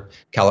make sure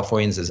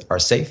Californians are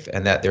safe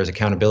and that there's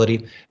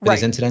accountability for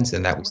these incidents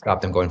and that we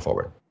stop them going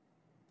forward.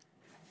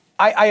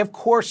 I, of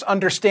course,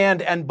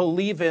 understand and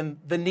believe in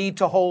the need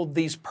to hold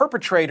these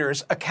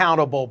perpetrators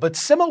accountable. But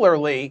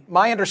similarly,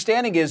 my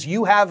understanding is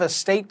you have a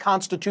state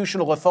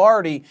constitutional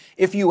authority,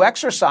 if you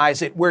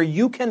exercise it, where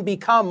you can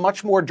become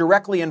much more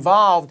directly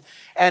involved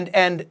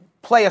and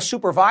play a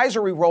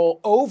supervisory role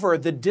over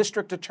the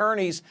district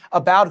attorneys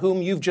about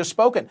whom you've just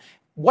spoken.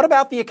 What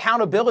about the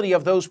accountability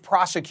of those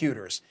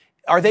prosecutors?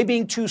 Are they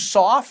being too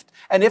soft?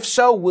 And if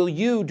so, will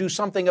you do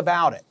something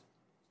about it?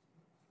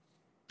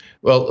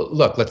 Well,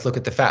 look, let's look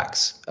at the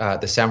facts.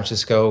 The San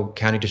Francisco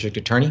County District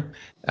Attorney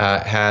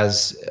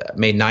has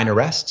made 9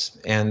 arrests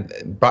and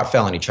brought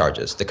felony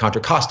charges. The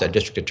Contra Costa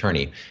District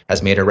Attorney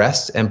has made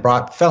arrests and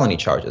brought felony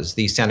charges.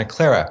 The Santa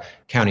Clara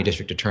County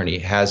District Attorney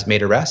has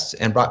made arrests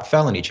and brought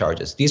felony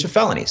charges. These are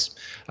felonies.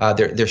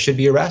 There should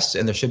be arrests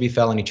and there should be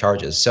felony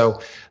charges.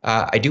 So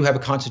I do have a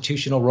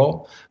constitutional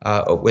role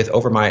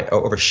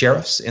over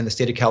sheriffs in the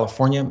state of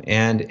California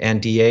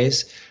and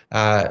DAs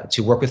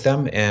to work with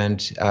them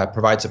and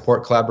provide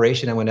support,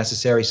 collaboration, and when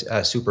necessary,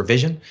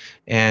 supervision.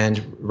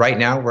 And right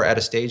now we're at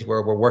a stage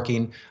where we're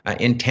working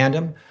in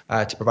tandem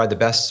to provide the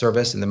best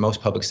service and the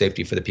most public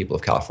safety for the people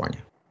of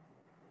California.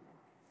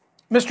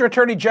 Mr.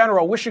 Attorney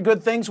General, wish you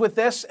good things with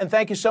this, and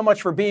thank you so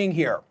much for being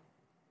here.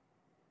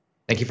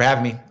 Thank you for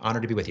having me.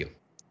 Honored to be with you.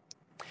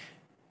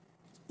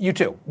 You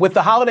too. With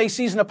the holiday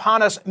season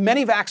upon us,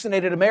 many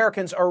vaccinated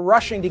Americans are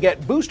rushing to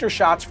get booster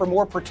shots for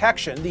more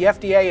protection. The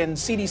FDA and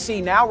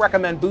CDC now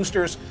recommend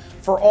boosters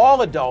for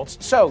all adults.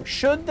 So,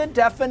 should the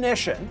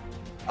definition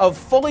of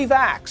fully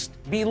vaxxed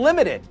be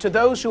limited to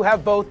those who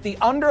have both the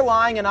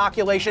underlying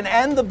inoculation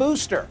and the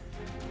booster?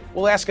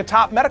 We'll ask a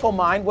top medical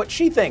mind what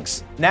she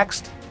thinks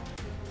next.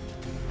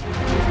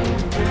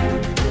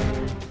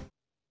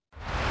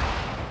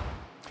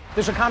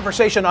 There's a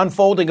conversation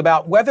unfolding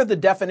about whether the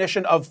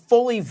definition of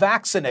fully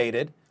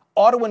vaccinated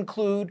ought to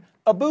include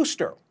a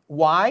booster.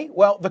 Why?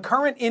 Well, the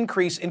current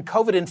increase in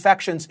COVID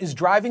infections is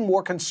driving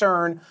more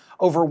concern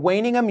over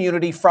waning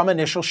immunity from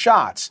initial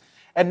shots.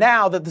 And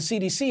now that the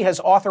CDC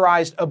has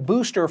authorized a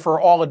booster for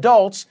all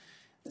adults,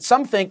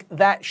 some think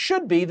that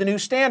should be the new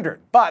standard.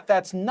 But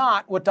that's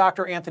not what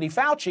Dr. Anthony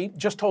Fauci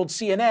just told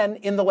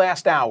CNN in the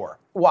last hour.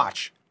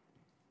 Watch.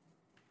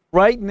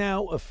 Right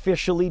now,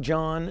 officially,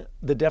 John,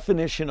 the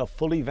definition of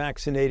fully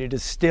vaccinated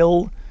is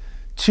still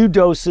 2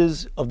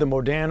 doses of the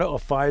Moderna or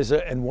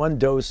Pfizer and 1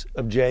 dose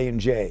of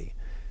J&J.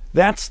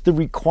 That's the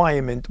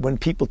requirement when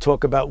people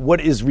talk about what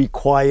is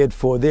required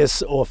for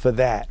this or for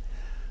that.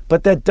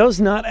 But that does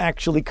not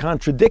actually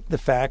contradict the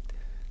fact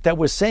that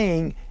we're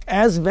saying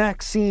as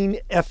vaccine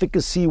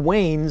efficacy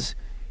wanes,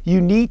 you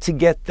need to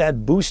get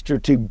that booster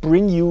to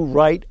bring you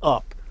right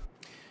up.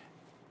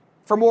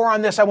 For more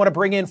on this, I want to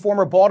bring in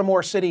former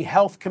Baltimore City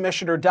Health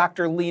Commissioner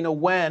Dr. Leana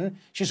Wen.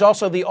 She's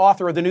also the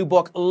author of the new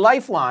book,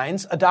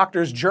 Lifelines, A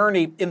Doctor's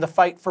Journey in the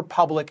Fight for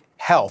Public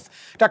Health.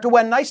 Dr.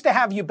 Wen, nice to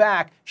have you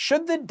back.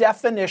 Should the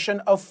definition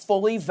of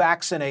fully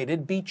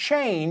vaccinated be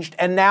changed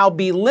and now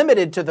be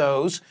limited to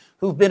those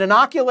who've been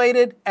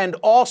inoculated and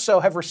also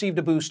have received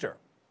a booster?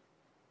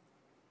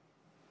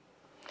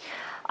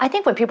 I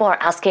think when people are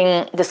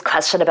asking this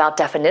question about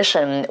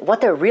definition,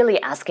 what they're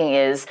really asking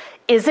is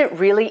it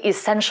really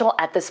essential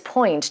at this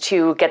point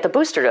to get the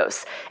booster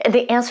dose? And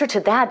the answer to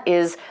that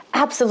is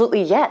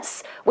absolutely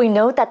yes. We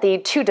know that the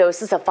 2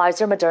 doses of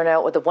Pfizer,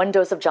 Moderna, or the 1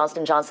 dose of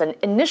Johnson & Johnson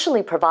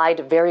initially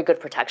provide very good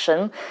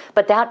protection,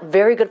 but that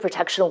very good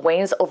protection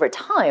wanes over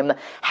time.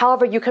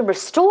 However, you can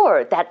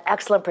restore that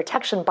excellent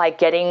protection by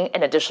getting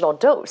an additional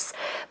dose.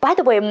 By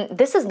the way,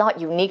 this is not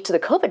unique to the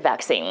COVID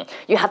vaccine.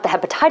 You have the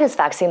hepatitis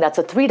vaccine, that's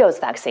a 3-dose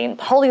vaccine,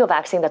 polio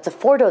vaccine, that's a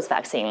 4-dose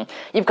vaccine.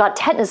 You've got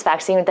tetanus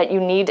vaccine that you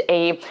need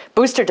a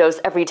booster dose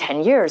every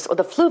 10 years, or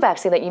the flu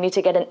vaccine that you need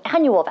to get an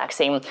annual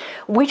vaccine.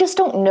 We just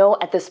don't know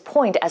at this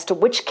point as to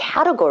which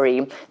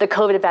category the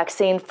COVID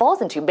vaccine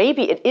falls into.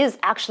 Maybe it is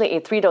actually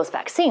a 3-dose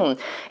vaccine.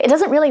 It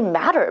doesn't really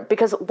matter,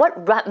 because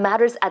what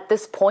matters at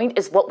this point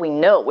is what we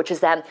know, which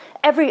is that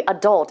every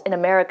adult in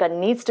America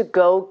needs to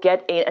go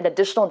get an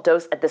additional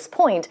dose at this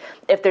point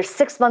if they're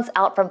 6 months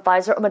out from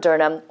Pfizer or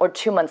Moderna or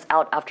 2 months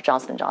out after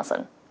Johnson &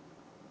 Johnson.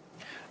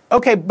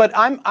 Okay, but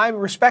I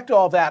respect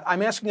all that.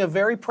 I'm asking a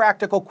very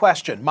practical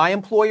question. My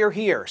employer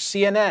here,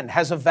 CNN,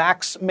 has a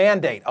vax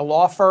mandate. A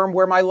law firm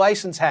where my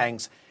license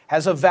hangs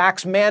has a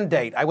vax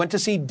mandate. I went to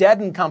see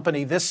Dead &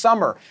 Company this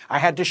summer. I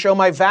had to show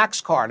my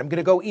vax card. I'm going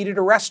to go eat at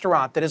a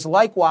restaurant that is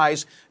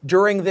likewise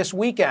during this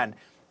weekend.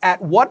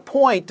 At what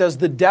point does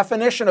the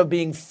definition of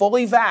being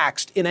fully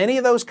vaxxed in any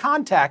of those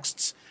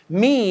contexts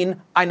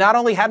mean I not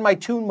only had my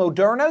 2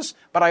 Modernas,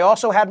 but I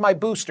also had my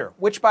booster,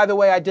 which, by the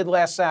way, I did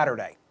last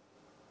Saturday?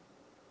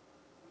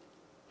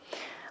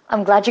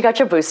 I'm glad you got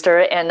your booster,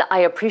 and I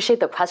appreciate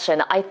the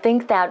question. I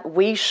think that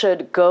we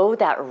should go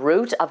that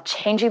route of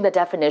changing the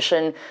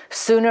definition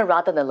sooner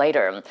rather than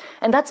later.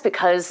 And that's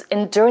because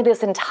during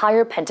this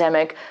entire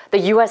pandemic, the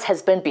U.S.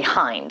 has been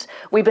behind.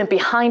 We've been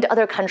behind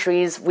other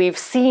countries. We've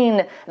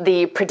seen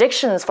the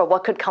predictions for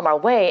what could come our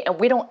way, and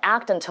we don't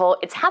act until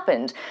it's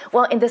happened.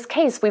 Well, in this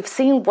case, we've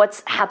seen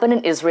what's happened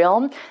in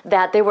Israel,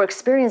 that they were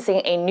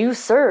experiencing a new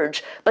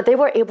surge, but they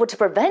were able to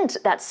prevent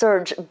that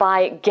surge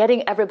by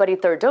getting everybody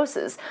 3rd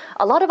doses.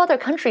 A lot of other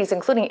countries,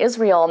 including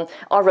Israel,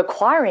 are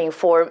requiring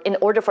in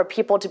order for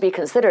people to be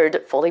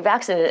considered fully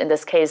vaccinated in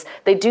this case,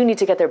 they do need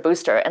to get their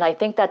booster. And I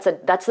think that's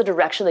the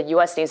direction the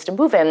U.S. needs to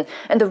move in.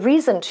 And the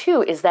reason,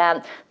 too, is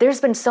that there's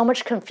been so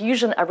much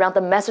confusion around the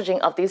messaging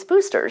of these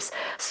boosters.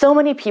 So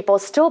many people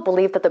still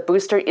believe that the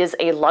booster is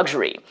a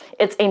luxury.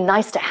 It's a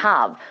nice to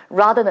have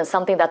rather than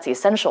something that's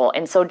essential.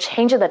 And so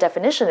changing the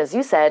definition, as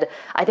you said,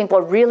 I think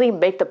will really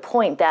make the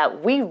point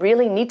that we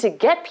really need to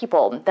get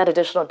people that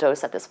additional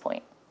dose at this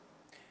point.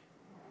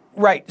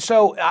 Right.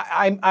 So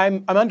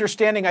I'm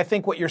understanding, I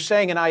think, what you're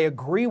saying, and I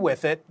agree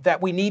with it, that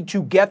we need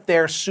to get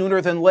there sooner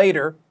than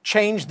later,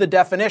 change the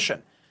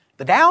definition.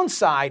 The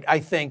downside, I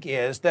think,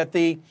 is that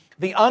the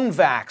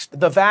unvaxxed,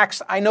 the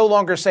vaxxed, I no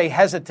longer say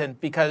hesitant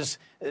because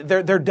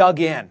they're dug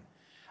in.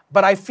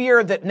 But I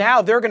fear that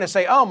now they're going to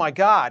say, oh, my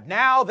God,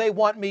 now they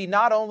want me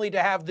not only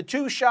to have the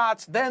 2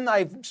 shots, then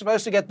I'm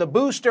supposed to get the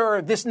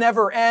booster. This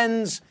never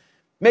ends.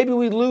 Maybe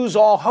we lose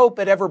all hope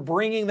at ever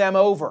bringing them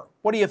over.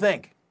 What do you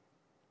think?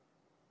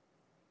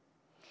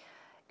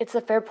 It's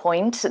a fair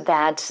point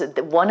that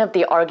one of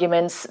the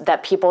arguments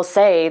that people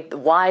say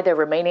why they're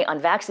remaining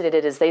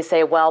unvaccinated is they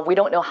say, well, we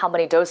don't know how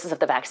many doses of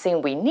the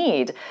vaccine we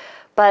need.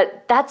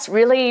 But that's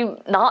really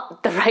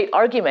not the right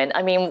argument.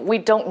 I mean, we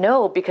don't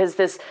know because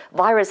this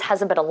virus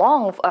hasn't been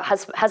around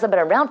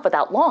for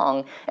that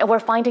long, and we're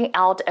finding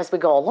out as we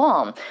go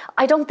along.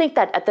 I don't think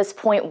that at this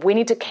point we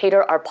need to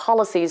cater our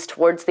policies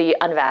towards the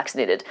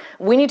unvaccinated.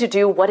 We need to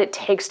do what it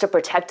takes to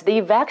protect the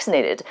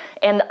vaccinated.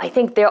 And I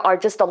think there are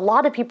just a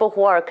lot of people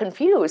who are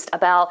confused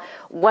about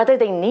whether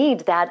they need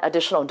that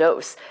additional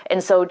dose.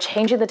 And so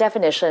changing the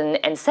definition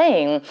and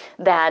saying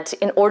that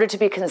in order to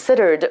be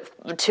considered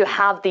to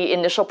have the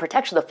initial protection,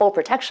 protection, the full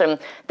protection,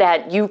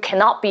 that you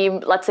cannot be,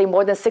 let's say,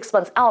 more than 6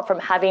 months out from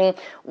having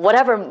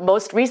whatever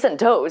most recent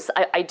dose.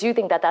 I do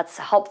think that that's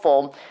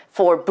helpful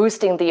for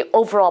boosting the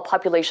overall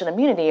population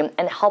immunity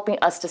and helping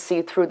us to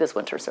see through this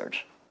winter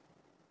surge.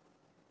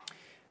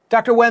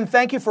 Dr. Wen,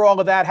 thank you for all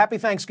of that. Happy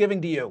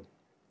Thanksgiving to you.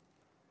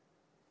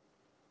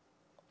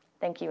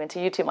 Thank you, and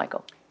to you too,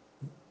 Michael.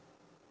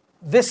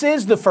 This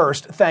is the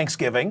first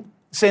Thanksgiving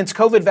since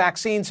COVID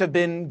vaccines have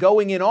been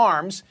going in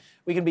arms.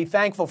 We can be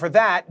thankful for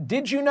that.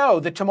 Did you know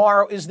that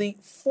tomorrow is the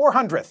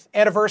 400th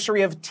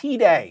anniversary of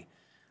T-Day?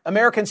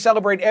 Americans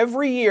celebrate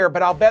every year,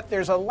 but I'll bet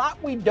there's a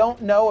lot we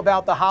don't know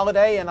about the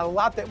holiday and a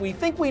lot that we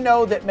think we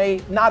know that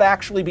may not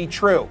actually be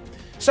true.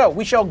 So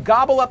we shall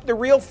gobble up the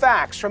real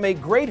facts from a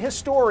great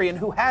historian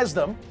who has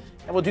them,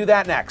 and we'll do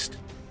that next.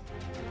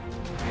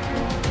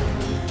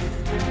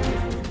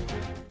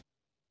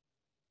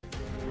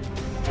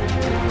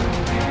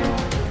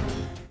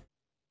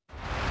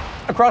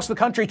 Across the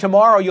country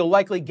tomorrow, you'll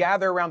likely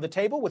gather around the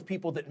table with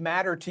people that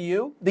matter to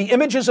you. The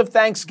images of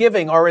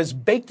Thanksgiving are as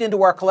baked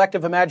into our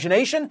collective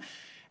imagination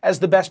as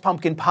the best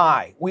pumpkin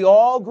pie. We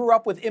all grew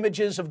up with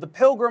images of the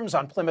Pilgrims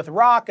on Plymouth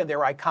Rock and their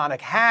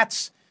iconic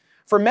hats.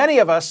 For many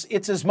of us,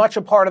 it's as much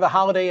a part of the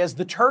holiday as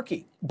the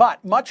turkey.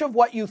 But much of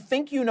what you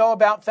think you know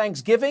about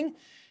Thanksgiving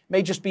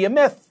may just be a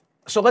myth.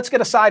 So let's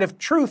get a side of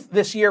truth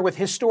this year with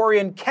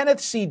historian Kenneth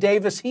C.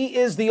 Davis. He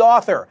is the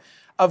author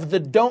of the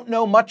Don't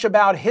Know Much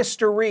About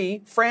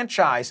History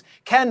franchise.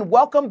 Ken,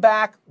 welcome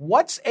back.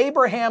 What's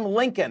Abraham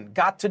Lincoln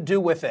got to do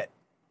with it?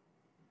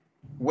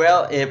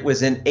 Well, it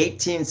was in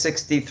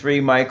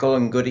 1863, Michael,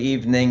 and good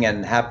evening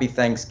and happy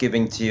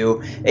Thanksgiving to you.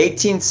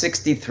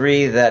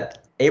 1863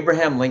 that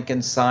Abraham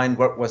Lincoln signed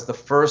what was the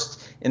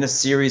first in a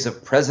series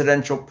of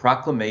presidential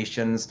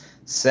proclamations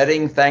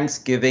setting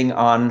Thanksgiving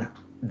on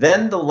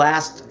then the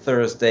last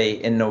Thursday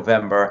in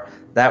November.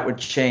 That would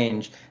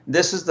change.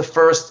 This is the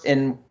first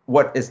in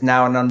what is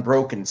now an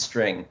unbroken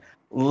string.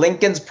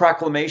 Lincoln's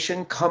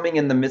proclamation, coming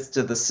in the midst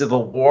of the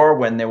Civil War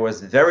when there was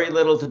very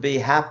little to be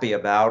happy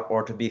about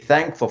or to be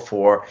thankful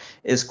for,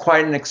 is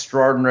quite an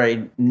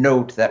extraordinary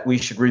note that we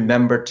should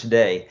remember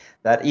today,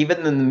 that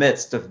even in the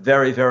midst of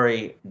very,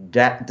 very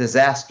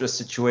disastrous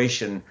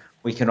situation,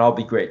 we can all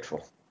be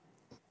grateful.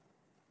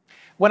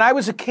 When I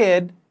was a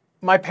kid,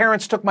 my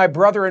parents took my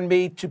brother and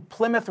me to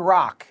Plymouth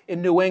Rock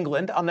in New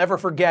England. I'll never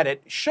forget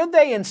it. Should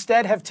they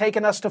instead have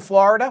taken us to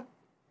Florida?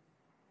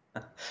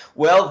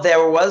 Well,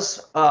 there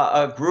was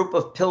a group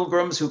of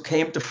pilgrims who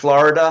came to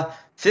Florida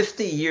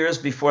 50 years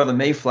before the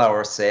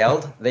Mayflower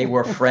sailed. They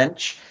were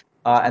French,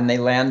 and they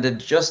landed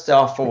just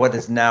off of what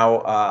is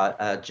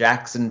now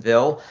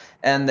Jacksonville,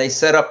 and they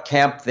set up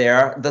camp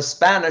there. The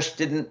Spanish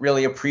didn't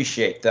really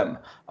appreciate them.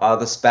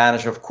 The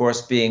Spanish, of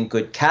course, being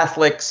good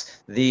Catholics,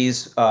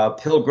 these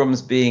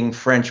pilgrims being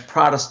French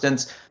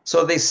Protestants.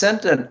 So they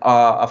sent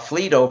a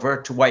fleet over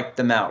to wipe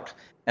them out.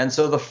 And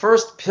so the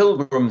first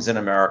pilgrims in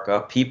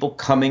America, people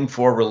coming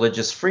for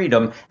religious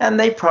freedom, and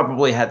they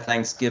probably had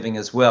Thanksgiving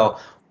as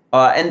well,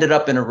 ended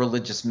up in a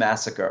religious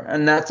massacre.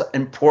 And that's an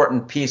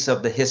important piece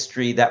of the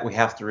history that we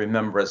have to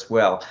remember as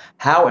well.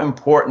 How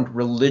important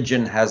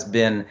religion has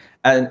been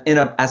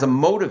as a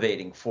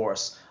motivating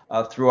force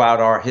throughout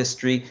our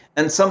history,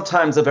 and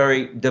sometimes a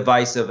very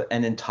divisive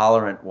and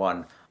intolerant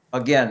one.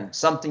 Again,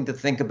 something to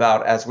think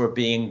about as we're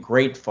being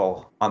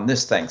grateful on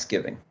this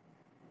Thanksgiving.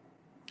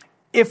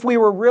 If we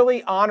were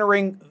really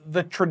honoring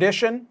the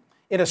tradition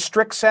in a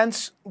strict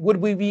sense, would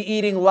we be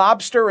eating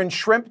lobster and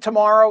shrimp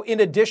tomorrow in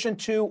addition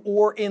to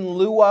or in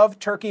lieu of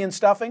turkey and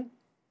stuffing?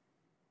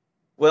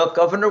 Well,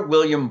 Governor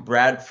William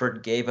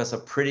Bradford gave us a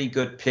pretty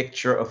good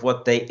picture of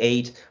what they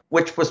ate,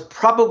 which was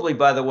probably,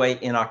 by the way,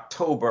 in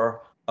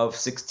October of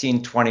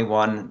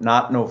 1621,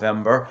 not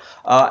November.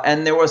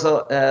 And there was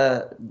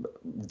a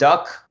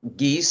duck,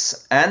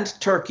 geese, and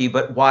turkey,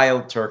 but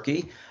wild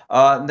turkey.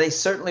 They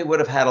certainly would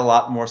have had a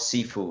lot more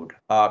seafood.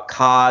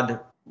 Cod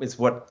is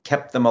what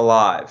kept them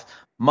alive.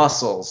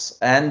 Mussels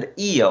and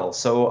eel.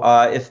 So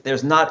if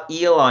there's not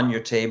eel on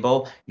your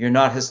table, you're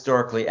not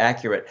historically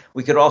accurate.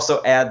 We could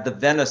also add the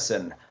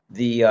venison,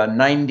 the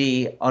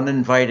 90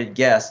 uninvited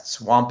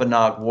guests,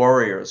 Wampanoag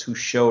warriors who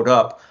showed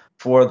up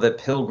for the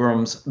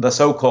pilgrims, the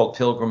so-called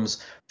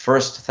pilgrims'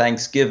 first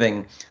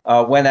Thanksgiving,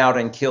 went out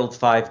and killed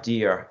 5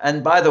 deer.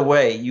 And by the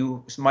way,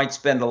 you might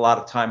spend a lot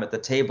of time at the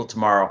table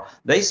tomorrow.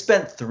 They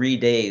spent 3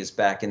 days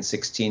back in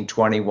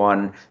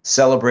 1621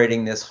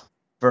 celebrating this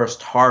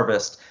first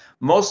harvest,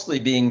 mostly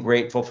being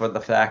grateful for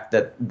the fact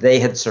that they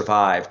had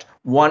survived.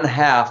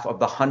 1/2 of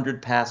the 100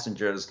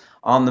 passengers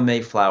on the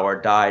Mayflower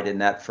died in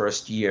that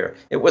first year.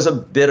 It was a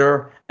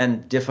bitter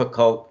and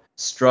difficult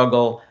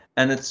struggle,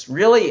 and it's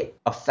really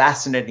a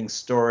fascinating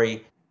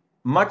story,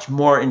 much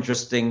more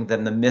interesting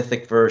than the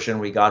mythic version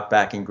we got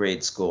back in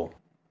grade school.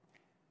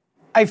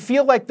 I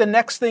feel like the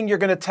next thing you're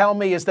going to tell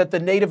me is that the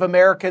Native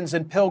Americans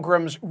and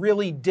Pilgrims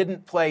really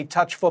didn't play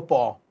touch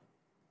football.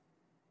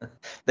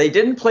 They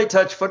didn't play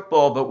touch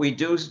football, but we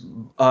do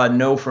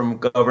know from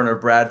Governor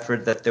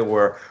Bradford that there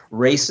were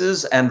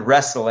races and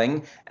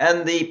wrestling,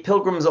 and the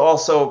Pilgrims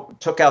also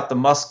took out the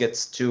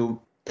muskets to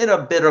in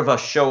a bit of a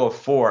show of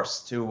force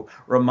to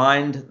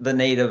remind the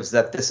natives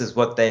that this is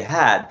what they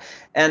had.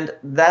 And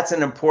that's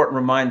an important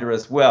reminder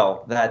as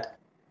well, that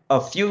a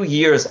few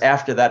years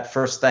after that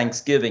first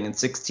Thanksgiving in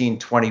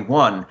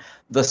 1621,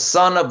 the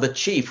son of the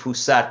chief who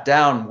sat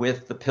down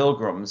with the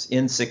Pilgrims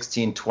in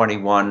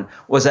 1621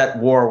 was at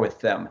war with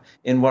them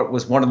in what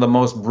was one of the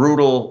most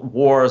brutal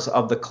wars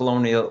of the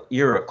colonial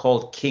era,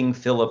 called King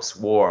Philip's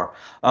War.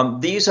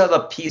 These are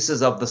the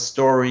pieces of the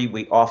story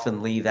we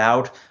often leave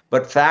out,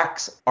 but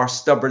facts are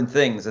stubborn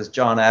things, as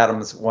John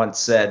Adams once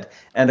said,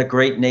 and a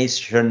great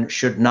nation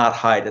should not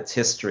hide its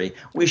history.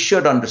 We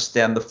should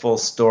understand the full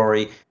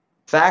story.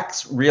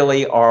 Facts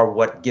really are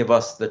what give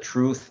us the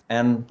truth,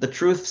 and the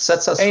truth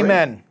sets us free.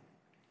 Amen.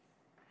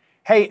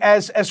 Hey,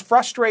 as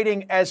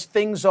frustrating as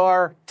things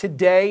are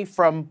today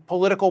from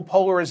political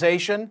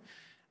polarization,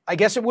 I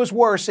guess it was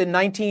worse in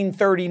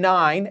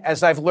 1939,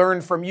 as I've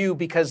learned from you,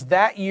 because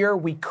that year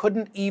we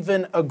couldn't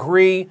even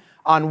agree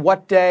on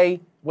what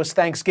day was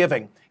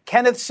Thanksgiving.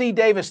 Kenneth C.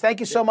 Davis,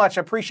 thank you so much.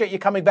 I appreciate you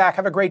coming back.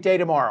 Have a great day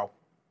tomorrow.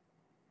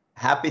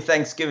 Happy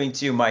Thanksgiving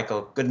to you,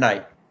 Michael. Good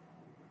night.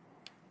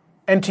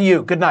 And to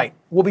you, good night.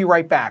 We'll be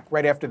right back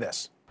right after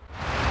this.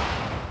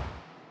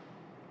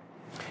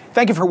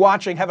 Thank you for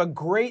watching. Have a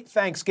great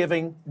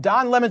Thanksgiving.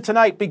 Don Lemon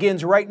Tonight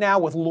begins right now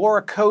with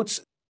Laura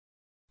Coates.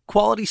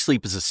 Quality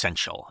sleep is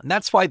essential, and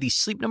that's why the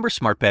Sleep Number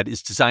Smart Bed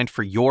is designed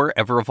for your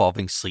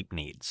ever-evolving sleep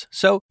needs.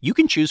 So you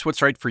can choose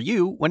what's right for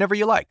you whenever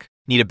you like.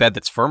 Need a bed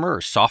that's firmer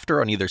or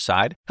softer on either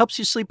side? Helps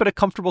you sleep at a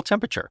comfortable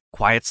temperature.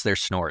 Quiets their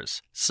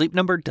snores. Sleep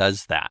Number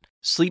does that.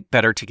 Sleep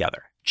better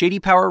together.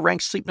 J.D. Power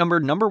ranks Sleep Number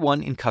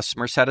 #1 in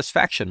customer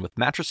satisfaction with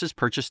mattresses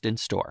purchased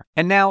in-store.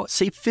 And now,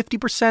 save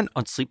 50%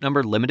 on Sleep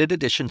Number limited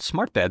edition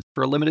smart beds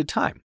for a limited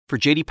time. For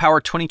J.D. Power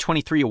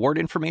 2023 award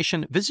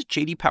information, visit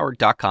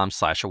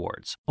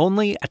jdpower.com/awards.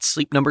 Only at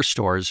Sleep Number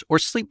stores or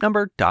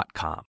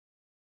sleepnumber.com.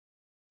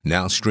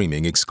 Now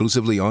streaming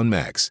exclusively on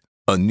Max,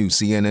 a new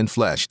CNN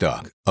Flash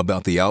doc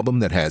about the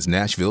album that has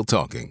Nashville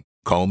talking,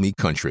 Call Me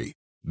Country.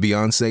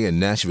 Beyoncé and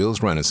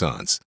Nashville's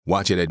Renaissance.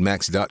 Watch it at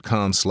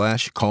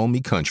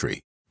max.com/callmecountry.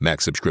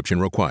 Max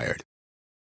subscription required.